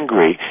up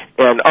angry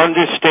and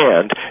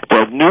understand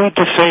that new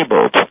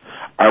disabled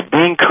are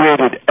being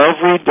created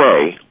every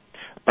day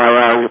by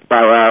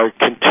our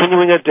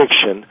continuing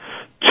addiction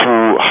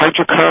to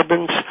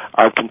hydrocarbons,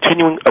 our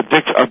continuing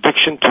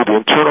addiction to the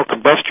internal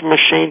combustion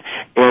machine,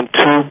 and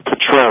to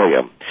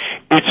petroleum.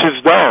 It's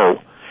as though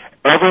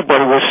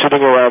everybody was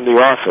sitting around the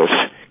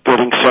office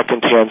getting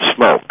secondhand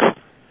smoke.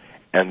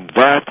 And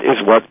that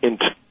is what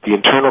the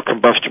internal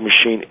combustion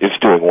machine is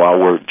doing. While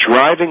we're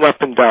driving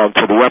up and down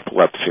to the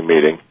epilepsy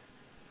meeting,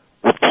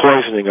 we're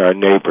poisoning our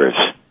neighbors.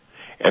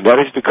 And that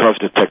is because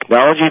the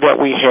technology that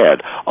we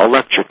had,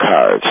 electric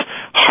cars,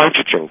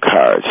 hydrogen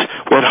cars,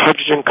 we had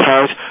hydrogen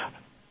cars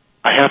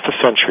a half a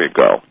century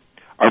ago,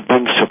 are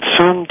being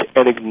subsumed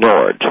and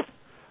ignored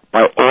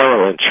by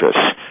oil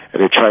interests. And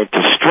they're trying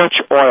to stretch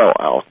oil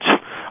out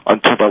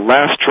until the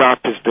last drop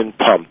has been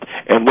pumped,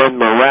 and then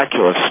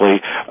miraculously,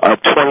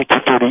 20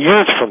 to 30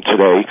 years from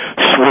today,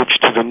 switch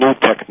to the new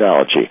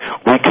technology.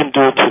 We can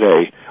do it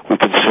today. We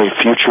can save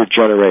future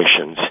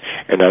generations,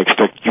 and I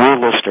expect your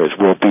listeners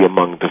will be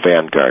among the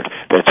vanguard.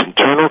 That's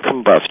internal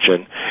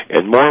combustion,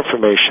 and more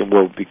information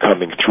will be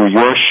coming through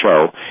your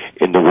show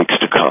in the weeks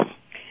to come.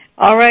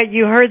 All right,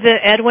 you heard the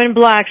Edwin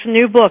Black's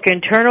new book,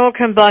 Internal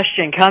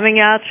Combustion, coming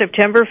out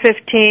September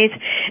 15th,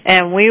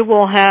 and we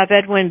will have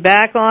Edwin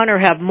back on or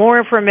have more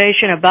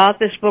information about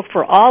this book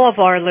for all of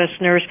our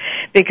listeners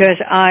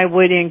because I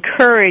would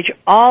encourage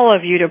all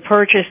of you to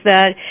purchase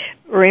that.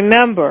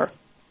 Remember,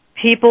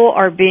 people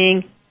are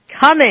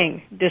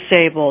becoming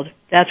disabled.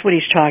 That's what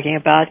he's talking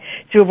about,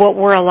 through what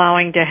we're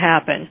allowing to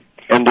happen.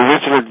 And there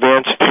is an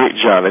advanced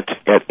page on it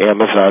at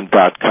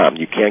Amazon.com.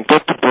 You can't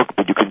get the book,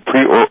 but you can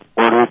pre-order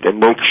it and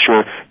make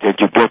sure that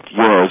you get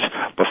yours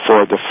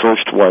before the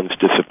first ones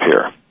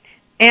disappear.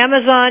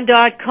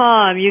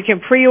 Amazon.com. You can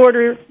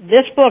pre-order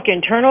this book,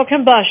 Internal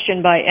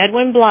Combustion by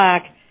Edwin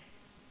Black,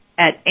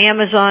 at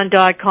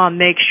Amazon.com.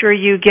 Make sure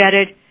you get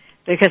it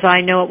because I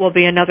know it will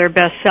be another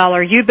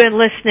bestseller. You've been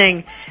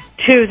listening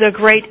to the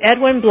great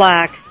Edwin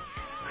Black,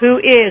 who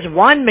is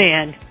one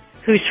man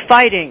who's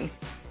fighting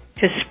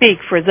to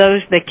speak for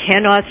those that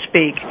cannot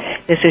speak.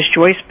 This is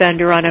Joyce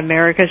Bender on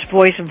America's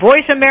Voice,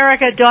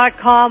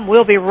 voiceamerica.com.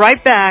 We'll be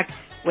right back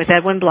with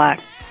Edwin Black.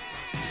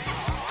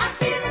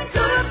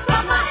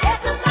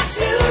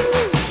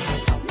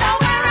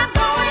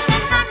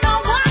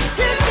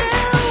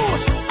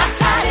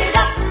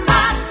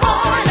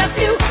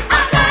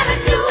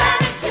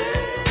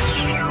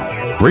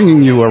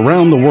 Bringing you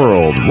around the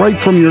world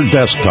right from your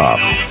desktop.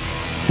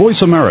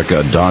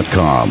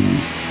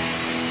 voiceamerica.com.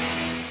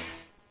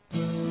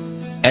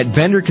 At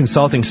Bender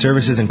Consulting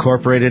Services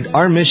Incorporated,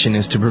 our mission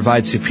is to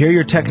provide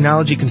superior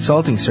technology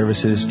consulting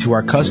services to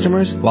our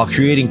customers while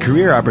creating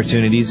career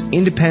opportunities,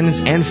 independence,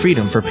 and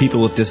freedom for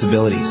people with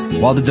disabilities.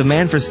 While the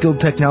demand for skilled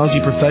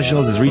technology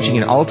professionals is reaching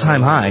an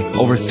all-time high,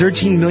 over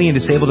 13 million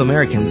disabled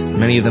Americans,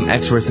 many of them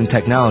experts in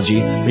technology,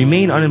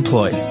 remain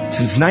unemployed.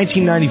 Since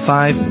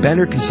 1995,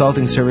 Bender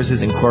Consulting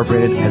Services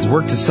Incorporated has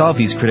worked to solve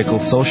these critical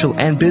social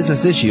and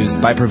business issues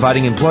by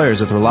providing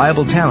employers with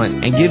reliable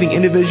talent and giving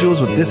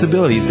individuals with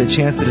disabilities the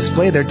chance to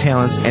display their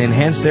talents and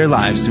enhance their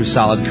lives through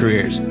solid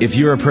careers. If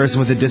you're a person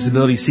with a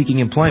disability seeking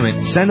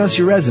employment, send us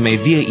your resume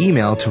via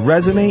email to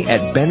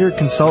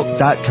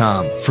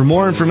resume@benderconsult.com. For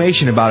more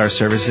information about our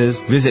services,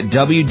 visit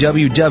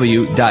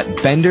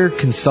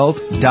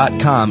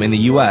www.benderconsult.com in the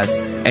U.S.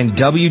 and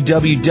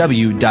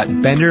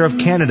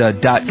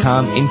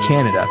www.benderofcanada.com in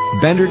Canada.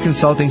 Bender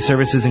Consulting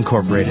Services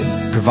Incorporated,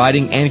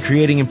 providing and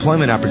creating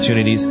employment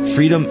opportunities,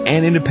 freedom,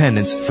 and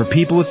independence for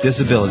people with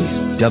disabilities.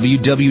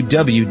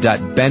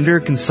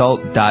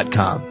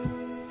 www.benderconsult.com.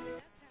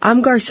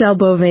 I'm Garcelle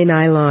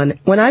Beauvais-Nylon.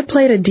 When I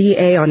played a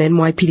DA on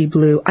NYPD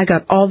Blue, I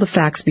got all the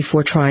facts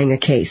before trying a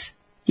case.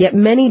 Yet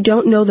many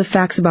don't know the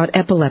facts about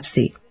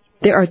epilepsy.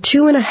 There are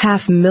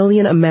 2.5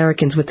 million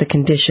Americans with the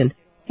condition,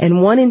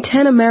 and 1 in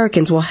 10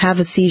 Americans will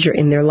have a seizure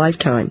in their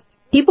lifetime.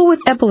 People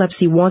with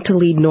epilepsy want to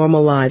lead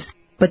normal lives,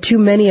 but too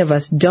many of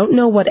us don't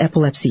know what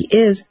epilepsy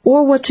is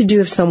or what to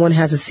do if someone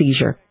has a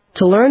seizure.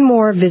 To learn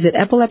more, visit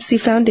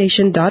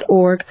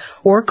epilepsyfoundation.org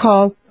or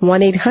call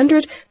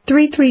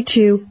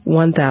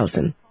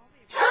 1-800-332-1000.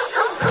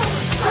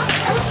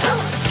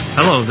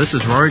 Hello, this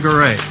is Rory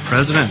Garay,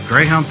 President of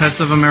Greyhound Pets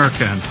of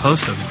America and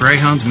host of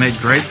Greyhounds Made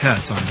Great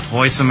Pets on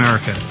Voice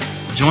America.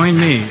 Join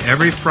me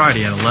every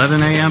Friday at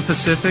 11 a.m.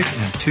 Pacific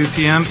and 2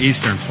 p.m.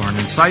 Eastern for an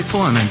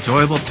insightful and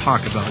enjoyable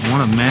talk about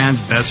one of man's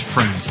best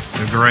friends,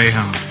 the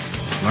Greyhound.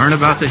 Learn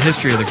about the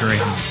history of the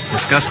Greyhound,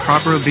 discuss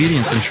proper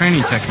obedience and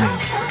training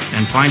techniques,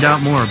 and find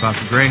out more about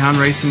the Greyhound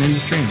racing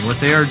industry and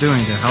what they are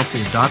doing to help the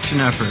adoption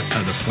effort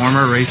of the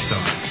former race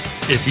dogs.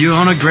 If you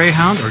own a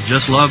Greyhound or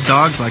just love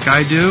dogs like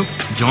I do,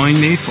 join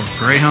me for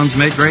Greyhounds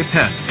Make Great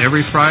Pets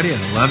every Friday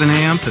at 11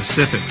 a.m.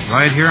 Pacific,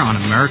 right here on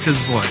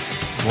America's Voice,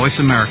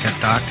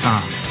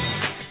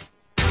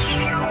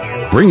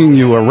 voiceamerica.com. Bringing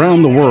you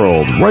around the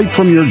world right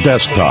from your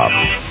desktop,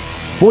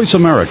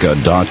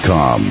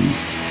 voiceamerica.com.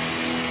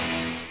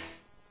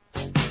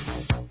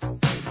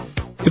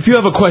 If you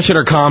have a question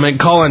or comment,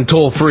 call in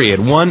toll-free at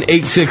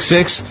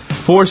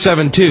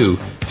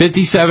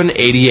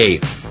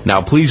 1-866-472-5788.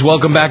 Now, please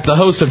welcome back the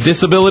host of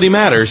Disability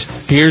Matters.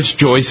 Here's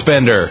Joyce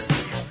Bender.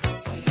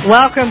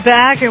 Welcome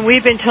back, and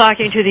we've been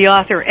talking to the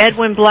author,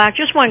 Edwin Black.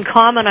 Just one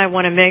comment I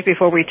want to make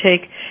before we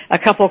take a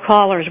couple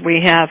callers.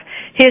 We have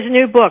his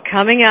new book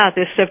coming out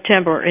this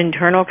September,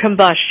 Internal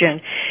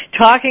Combustion,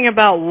 talking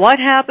about what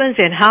happens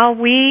and how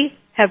we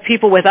have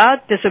people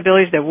without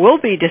disabilities that will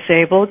be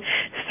disabled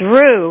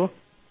through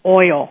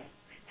oil,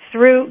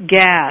 through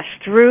gas,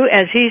 through,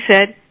 as he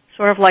said,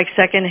 sort of like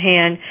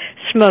secondhand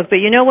smoke. But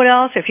you know what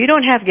else? If you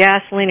don't have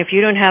gasoline, if you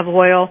don't have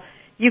oil,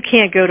 you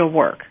can't go to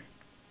work.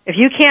 If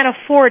you can't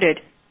afford it,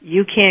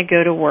 you can't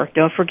go to work.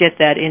 Don't forget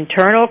that.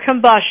 Internal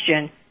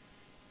Combustion,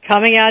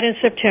 coming out in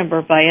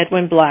September by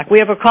Edwin Black. We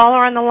have a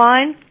caller on the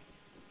line?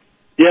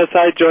 Yes,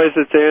 hi, Joyce.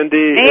 It's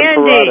Andy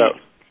Imparato.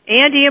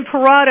 Andy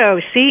Imparato,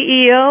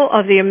 CEO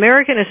of the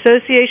American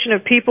Association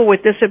of People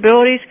with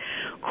Disabilities,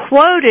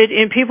 quoted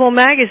in People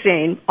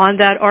magazine on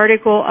that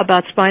article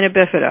about spina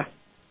bifida.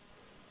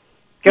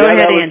 Go ahead,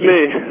 that Andy.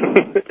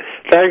 Was me.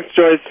 Thanks,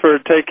 Joyce, for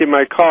taking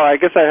my call. I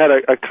guess I had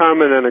a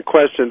comment and a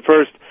question.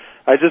 First,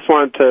 I just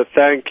want to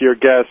thank your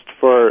guest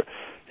for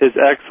his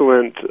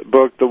excellent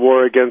book, The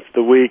War Against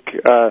the Weak.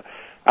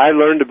 I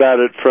learned about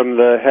it from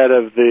the head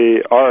of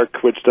the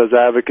ARC, which does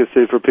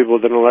advocacy for people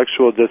with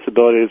intellectual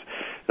disabilities,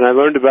 and I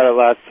learned about it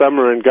last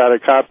summer and got a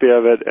copy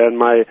of it, and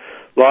my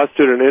law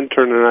student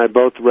intern and I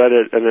both read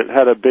it, and it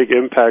had a big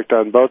impact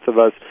on both of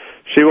us.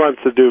 She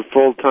wants to do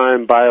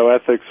full-time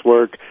bioethics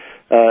work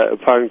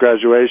upon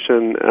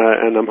graduation,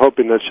 and I'm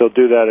hoping that she'll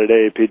do that at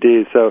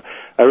AAPD. So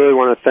I really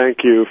want to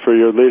thank you for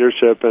your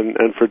leadership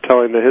and for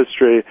telling the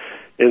history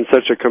in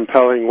such a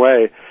compelling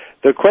way.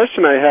 The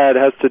question I had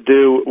has to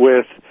do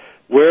with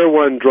where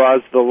one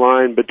draws the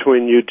line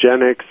between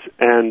eugenics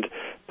and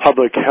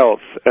public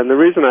health. And the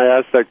reason I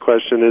asked that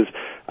question is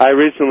I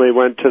recently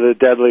went to the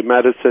Deadly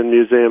Medicine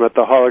Museum at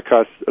the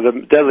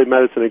Deadly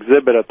Medicine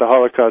exhibit at the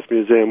Holocaust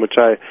Museum, which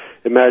I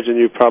imagine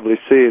you've probably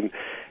seen.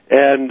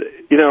 And,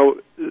 you know,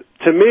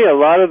 to me, a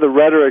lot of the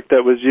rhetoric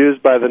that was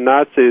used by the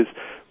Nazis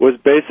was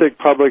basic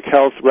public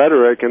health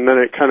rhetoric, and then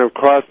it kind of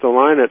crossed the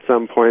line at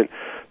some point.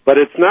 But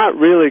it's not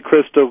really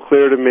crystal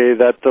clear to me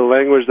that the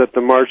language that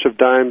the March of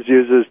Dimes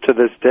uses to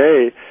this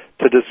day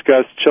to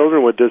discuss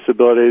children with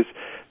disabilities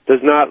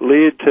does not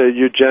lead to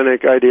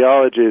eugenic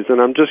ideologies. And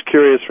I'm just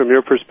curious from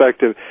your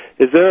perspective,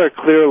 is there a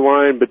clear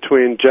line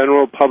between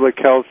general public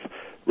health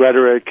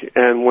rhetoric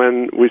and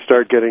when we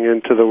start getting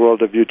into the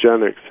world of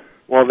eugenics?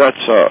 Well, that's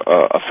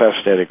a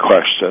fascinating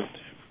question,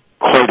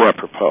 quite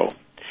apropos.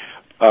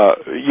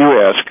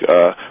 You ask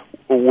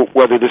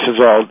whether this is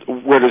all,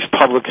 where does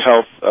public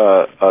health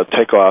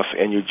take off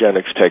and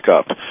eugenics take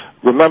up?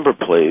 Remember,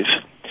 please,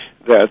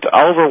 that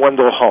Oliver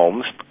Wendell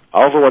Holmes,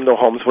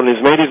 when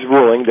he's made his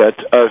ruling that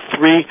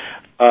three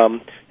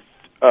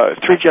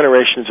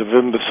generations of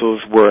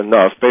imbeciles were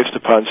enough based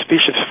upon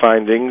specious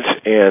findings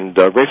and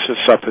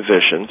racist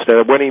suppositions,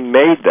 that when he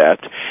made that,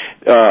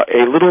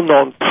 a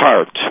little-known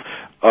part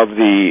of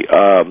the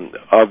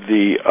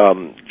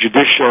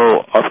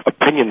judicial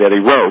opinion that he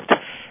wrote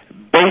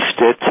based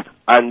it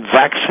on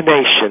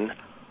vaccination,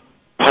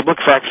 public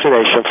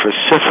vaccination for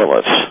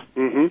syphilis.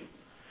 Mm-hmm.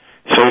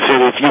 So he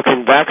said if you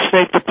can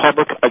vaccinate the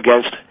public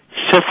against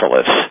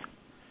syphilis,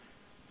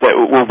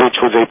 which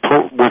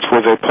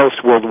was a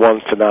post-World War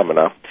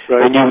phenomena,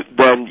 right,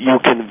 then you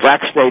can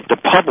vaccinate the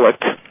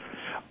public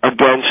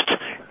against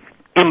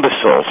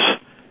imbeciles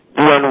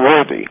who are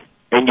unworthy,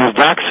 and you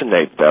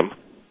vaccinate them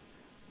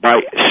by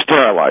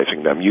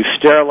sterilizing them. You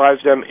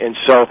sterilize them, and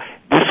so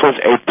this was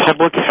a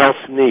public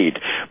health need.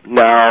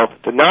 Now,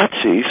 the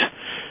Nazis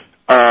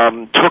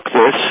took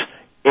this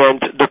and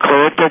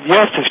declared that,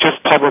 yes, it's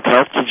just public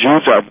health. The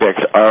Jews are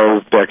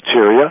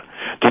bacteria.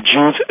 The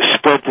Jews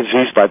spread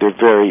disease by their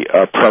very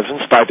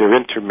presence, by their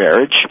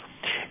intermarriage.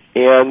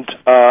 And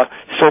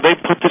so they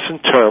put this in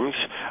terms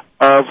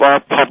of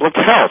public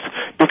health.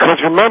 Because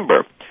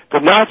remember, the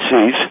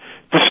Nazis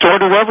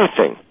distorted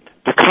everything.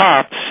 The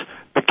cops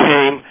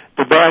became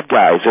the bad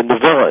guys and the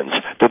villains.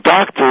 The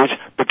doctors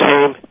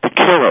became the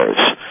killers.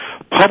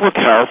 Public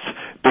health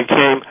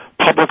became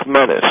public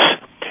menace.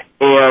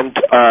 And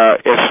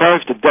as far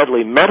as the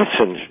Deadly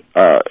Medicine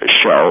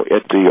show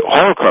at the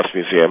Holocaust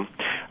Museum,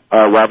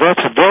 while that's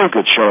a very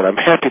good show, and I'm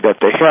happy that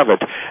they have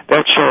it,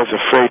 that show is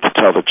afraid to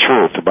tell the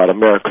truth about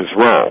America's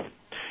role,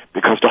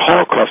 because the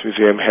Holocaust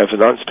Museum has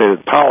an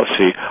unstated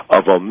policy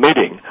of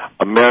omitting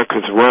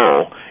America's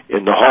role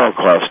in the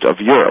Holocaust of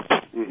Europe.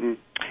 Mm-hmm.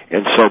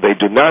 And so they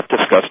do not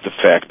discuss the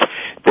fact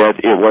that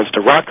it was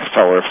the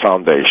Rockefeller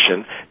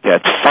Foundation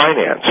that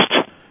financed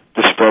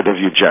the spread of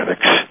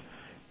eugenics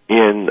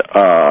in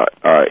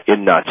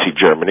Nazi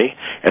Germany,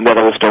 and that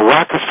it was the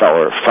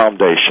Rockefeller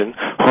Foundation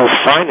who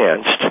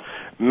financed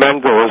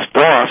Mengel's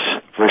boss,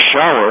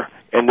 Verschauer,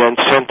 and then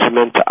sent him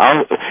into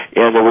and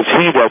it was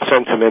he that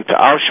sent him into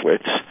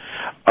Auschwitz.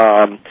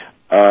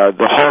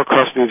 The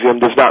Holocaust Museum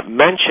does not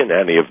mention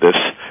any of this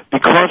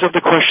because of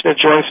the question that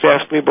Joyce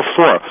asked me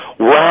before.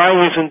 Why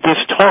isn't this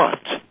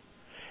taught?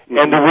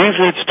 And the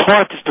reason it's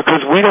taught is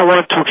because we don't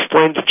want to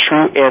explain the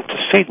true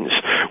antecedents.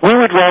 We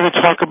would rather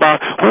trace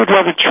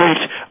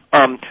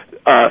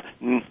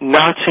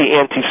Nazi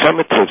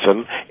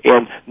anti-Semitism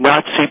and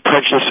Nazi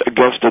prejudice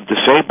against the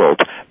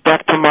disabled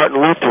back to Martin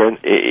Luther in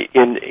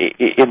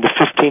the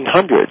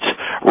 1500s,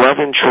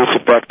 rather than trace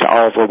it back to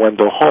Oliver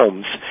Wendell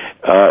Holmes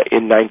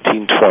in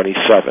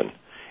 1927.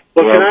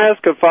 Well, can I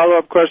ask a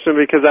follow-up question?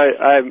 Because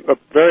I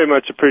very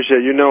much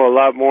appreciate you know a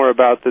lot more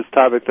about this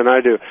topic than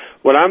I do.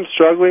 What I'm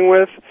struggling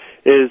with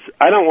is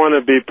I don't want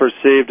to be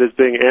perceived as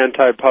being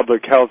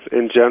anti-public health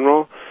in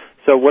general.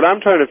 So what I'm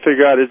trying to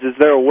figure out is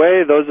there a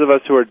way, those of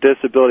us who are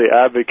disability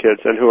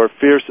advocates and who are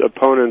fierce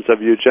opponents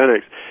of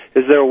eugenics,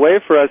 is there a way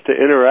for us to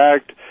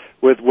interact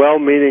with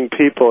well-meaning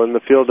people in the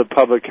field of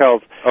public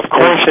health of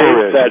course and change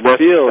that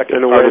field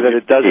in a way that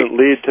it doesn't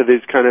lead to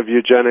these kind of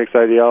eugenics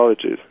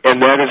ideologies?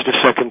 And that is the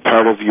second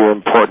part of your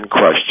important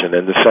question,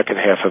 and the second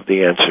half of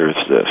the answer is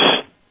this.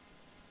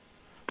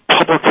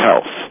 Public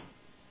health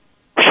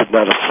should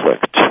not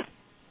afflict.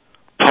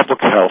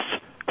 Public health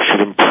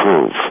should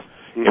improve.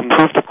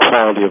 Improve the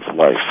quality of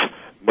life.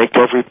 Make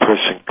every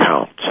person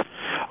count.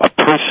 A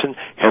person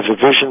has a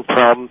vision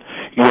problem,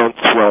 you don't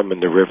throw them in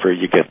the river,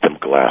 you get them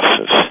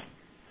glasses.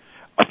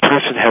 A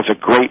person has a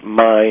great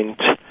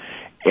mind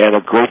and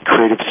a great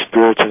creative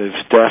spirit and is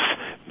deaf,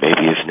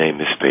 maybe his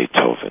name is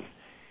Beethoven.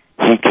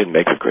 He can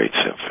make a great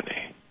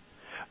symphony.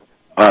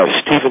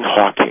 Stephen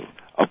Hawking,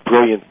 a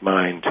brilliant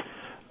mind,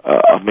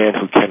 a man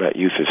who cannot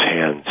use his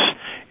hands,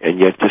 and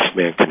yet this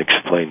man can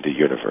explain the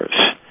universe.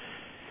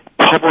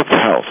 Public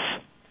health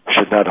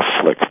should not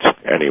afflict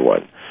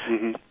anyone.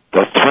 Mm-hmm.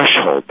 The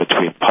threshold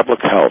between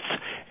public health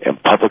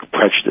and public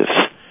prejudice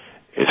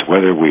is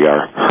whether we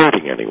are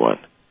hurting anyone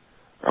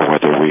or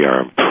whether we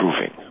are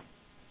improving.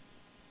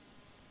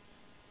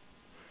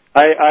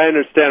 I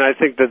understand. I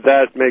think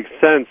that makes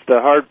sense. The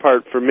hard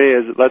part for me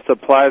is let's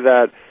apply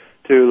that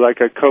to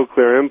like a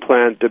cochlear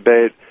implant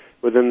debate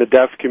within the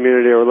deaf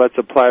community, or let's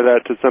apply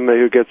that to somebody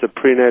who gets a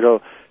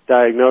prenatal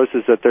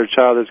diagnosis that their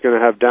child is going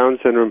to have Down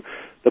syndrome.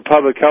 The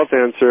public health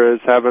answer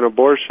is have an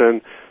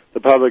abortion. The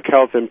public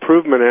health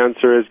improvement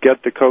answer is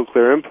get the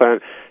cochlear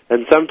implant.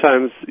 And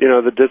sometimes,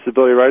 the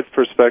disability rights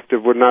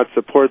perspective would not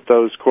support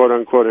those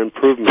quote-unquote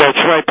improvements. That's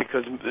right,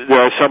 because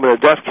there are some in the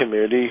deaf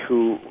community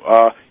who,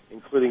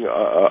 including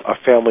a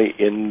family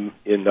in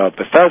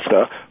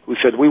Bethesda, who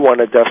said, we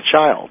want a deaf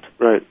child.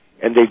 Right.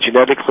 And they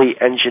genetically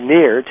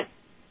engineered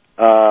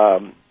a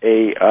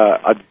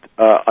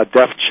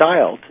deaf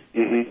child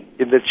in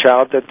the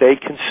child that they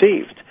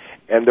conceived.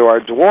 And there are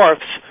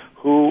dwarfs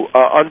who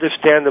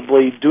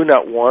understandably do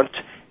not want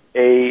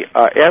a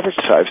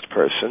average-sized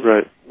person,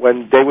 right,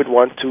 when they would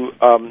want to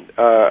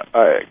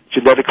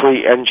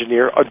genetically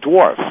engineer a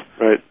dwarf.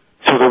 Right.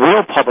 So the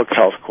real public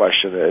health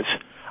question is,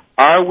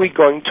 are we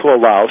going to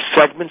allow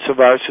segments of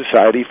our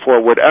society,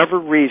 for whatever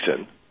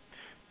reason,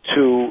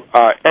 to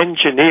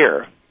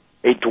engineer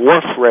a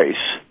dwarf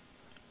race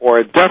or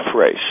a deaf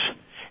race?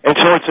 And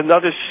so it's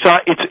another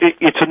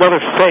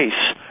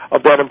face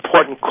of that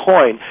important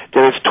coin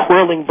that is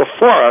twirling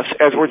before us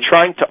as we're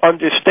trying to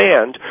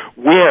understand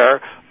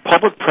where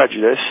public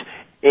prejudice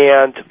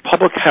and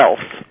public health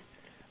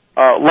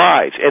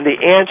lies. And the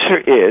answer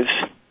is,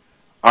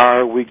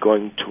 are we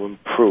going to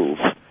improve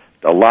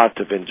the lot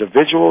of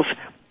individuals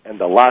and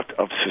the lot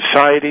of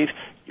societies?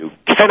 You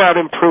cannot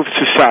improve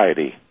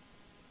society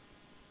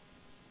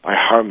by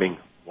harming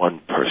one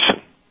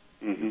person.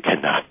 Mm-hmm.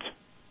 Cannot.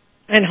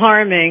 And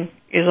harming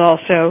is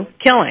also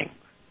killing.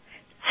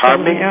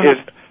 Harming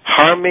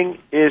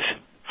is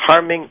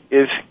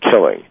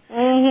killing.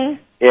 Mm-hmm.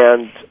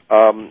 And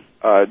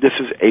this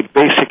is a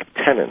basic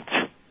tenet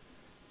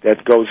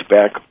that goes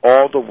back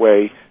all the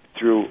way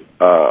through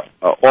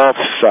all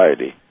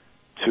society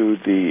to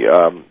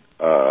the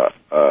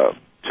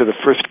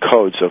first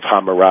codes of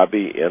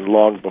Hammurabi and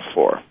long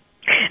before.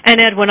 And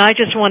Edwin, I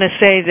just want to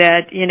say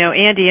that,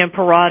 Andy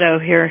Imparato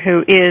here,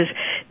 who is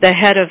the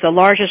head of the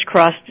largest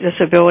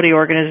cross-disability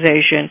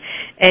organization,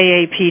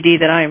 AAPD,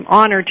 that I am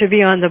honored to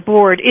be on the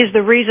board, is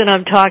the reason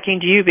I'm talking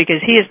to you,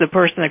 because he is the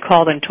person that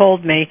called and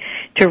told me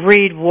to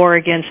read War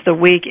Against the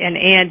Weak. And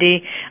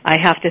Andy, I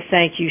have to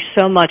thank you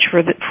so much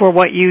for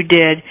what you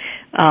did,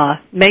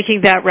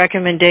 making that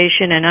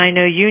recommendation, and I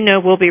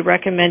know we'll be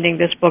recommending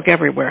this book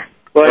everywhere.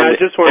 Well, I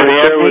just want to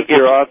share with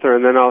your author,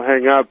 and then I'll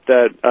hang up,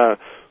 that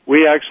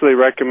we actually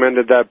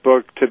recommended that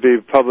book to be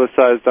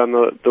publicized on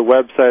the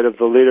website of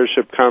the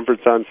Leadership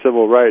Conference on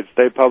Civil Rights.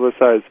 They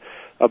publicize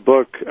a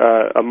book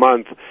a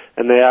month,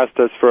 and they asked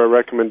us for a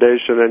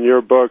recommendation, and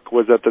your book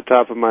was at the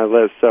top of my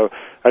list. So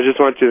I just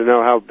want you to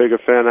know how big a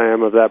fan I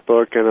am of that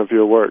book and of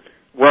your work.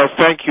 Well,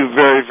 thank you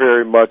very,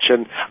 very much,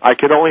 and I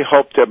can only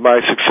hope that my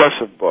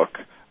successive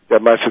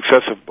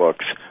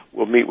books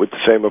will meet with the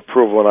same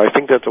approval, and I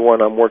think that the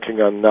one I'm working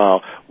on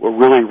now will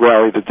really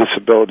rally the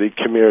disability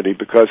community,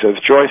 because as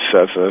Joyce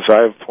says, and as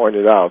I have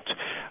pointed out,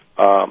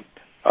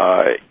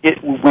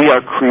 we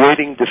are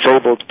creating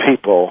disabled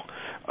people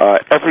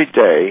every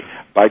day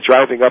by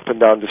driving up and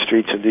down the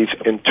streets in these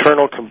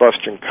internal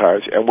combustion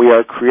cars, and we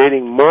are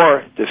creating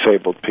more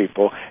disabled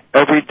people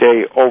every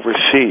day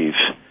overseas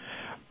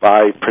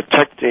by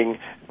protecting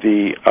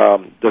the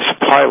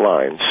supply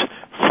lines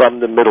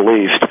from the Middle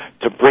East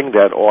to bring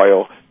that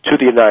oil to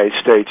the United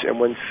States. And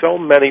when so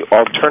many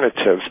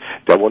alternatives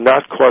that will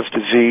not cause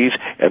disease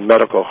and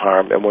medical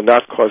harm and will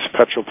not cause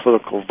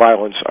petropolitical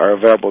violence are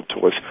available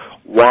to us,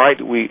 why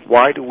do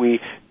we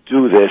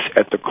do this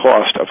at the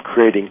cost of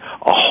creating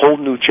a whole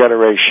new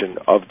generation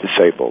of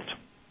disabled?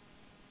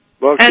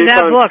 Well, and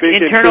that book,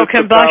 Internal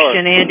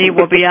Combustion, Andy,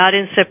 will be out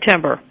in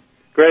September.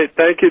 Great.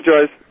 Thank you,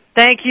 Joyce.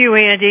 Thank you,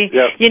 Andy.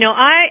 Yep.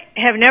 I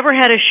have never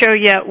had a show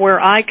yet where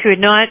I could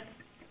not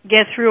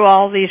get through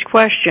all these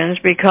questions,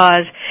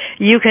 because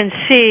you can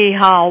see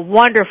how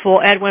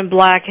wonderful Edwin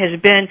Black has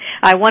been.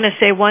 I want to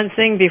say one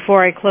thing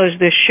before I close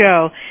this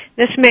show.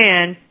 This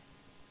man,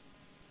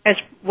 as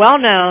well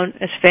known,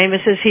 as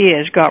famous as he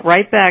is, got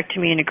right back to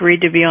me and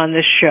agreed to be on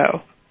this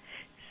show.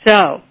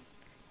 So,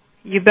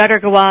 you better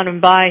go out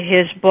and buy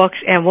his books,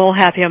 and we'll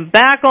have him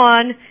back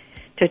on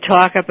to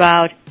talk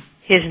about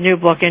his new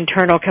book,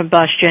 Internal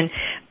Combustion.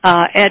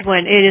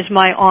 Edwin, it is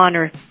my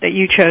honor that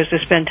you chose to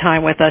spend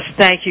time with us.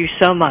 Thank you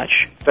so much.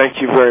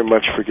 Thank you very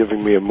much for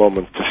giving me a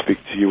moment to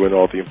speak to you and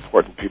all the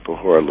important people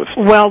who are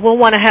listening. Well, we'll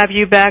want to have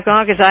you back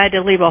on, because I had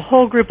to leave a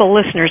whole group of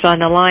listeners on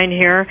the line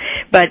here.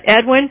 But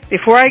Edwin,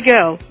 before I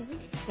go,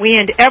 we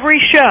end every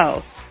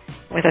show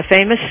with a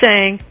famous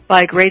saying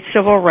by a great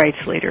civil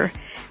rights leader.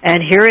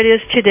 And here it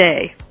is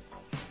today.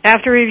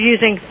 After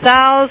reviewing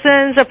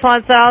thousands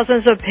upon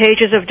thousands of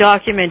pages of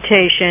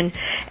documentation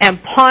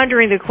and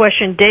pondering the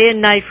question day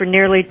and night for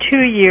nearly 2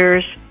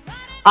 years,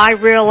 I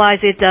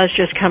realize it does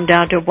just come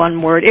down to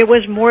one word. It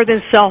was more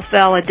than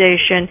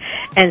self-validation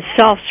and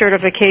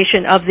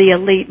self-certification of the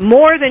elite,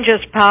 more than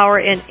just power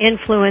and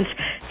influence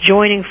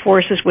joining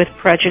forces with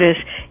prejudice.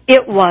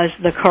 It was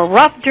the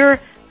corrupter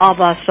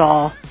of us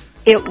all.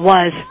 It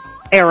was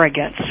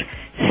arrogance.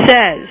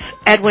 Says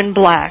Edwin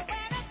Black,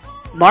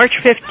 March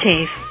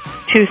 15th,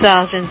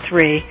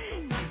 2003.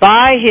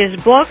 Buy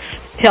his books,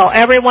 tell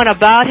everyone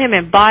about him,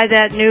 and buy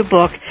that new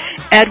book.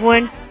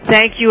 Edwin,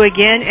 thank you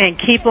again, and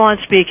keep on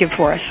speaking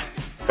for us.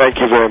 Thank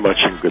you very much,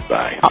 and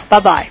goodbye.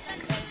 Bye-bye.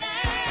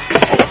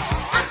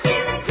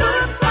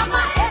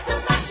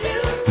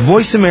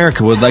 Voice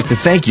America would like to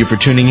thank you for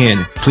tuning in.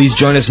 Please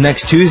join us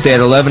next Tuesday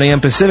at 11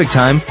 a.m. Pacific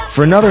Time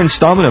for another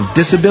installment of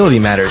Disability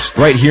Matters,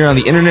 right here on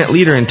the Internet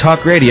leader in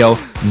talk radio,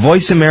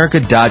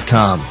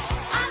 voiceamerica.com.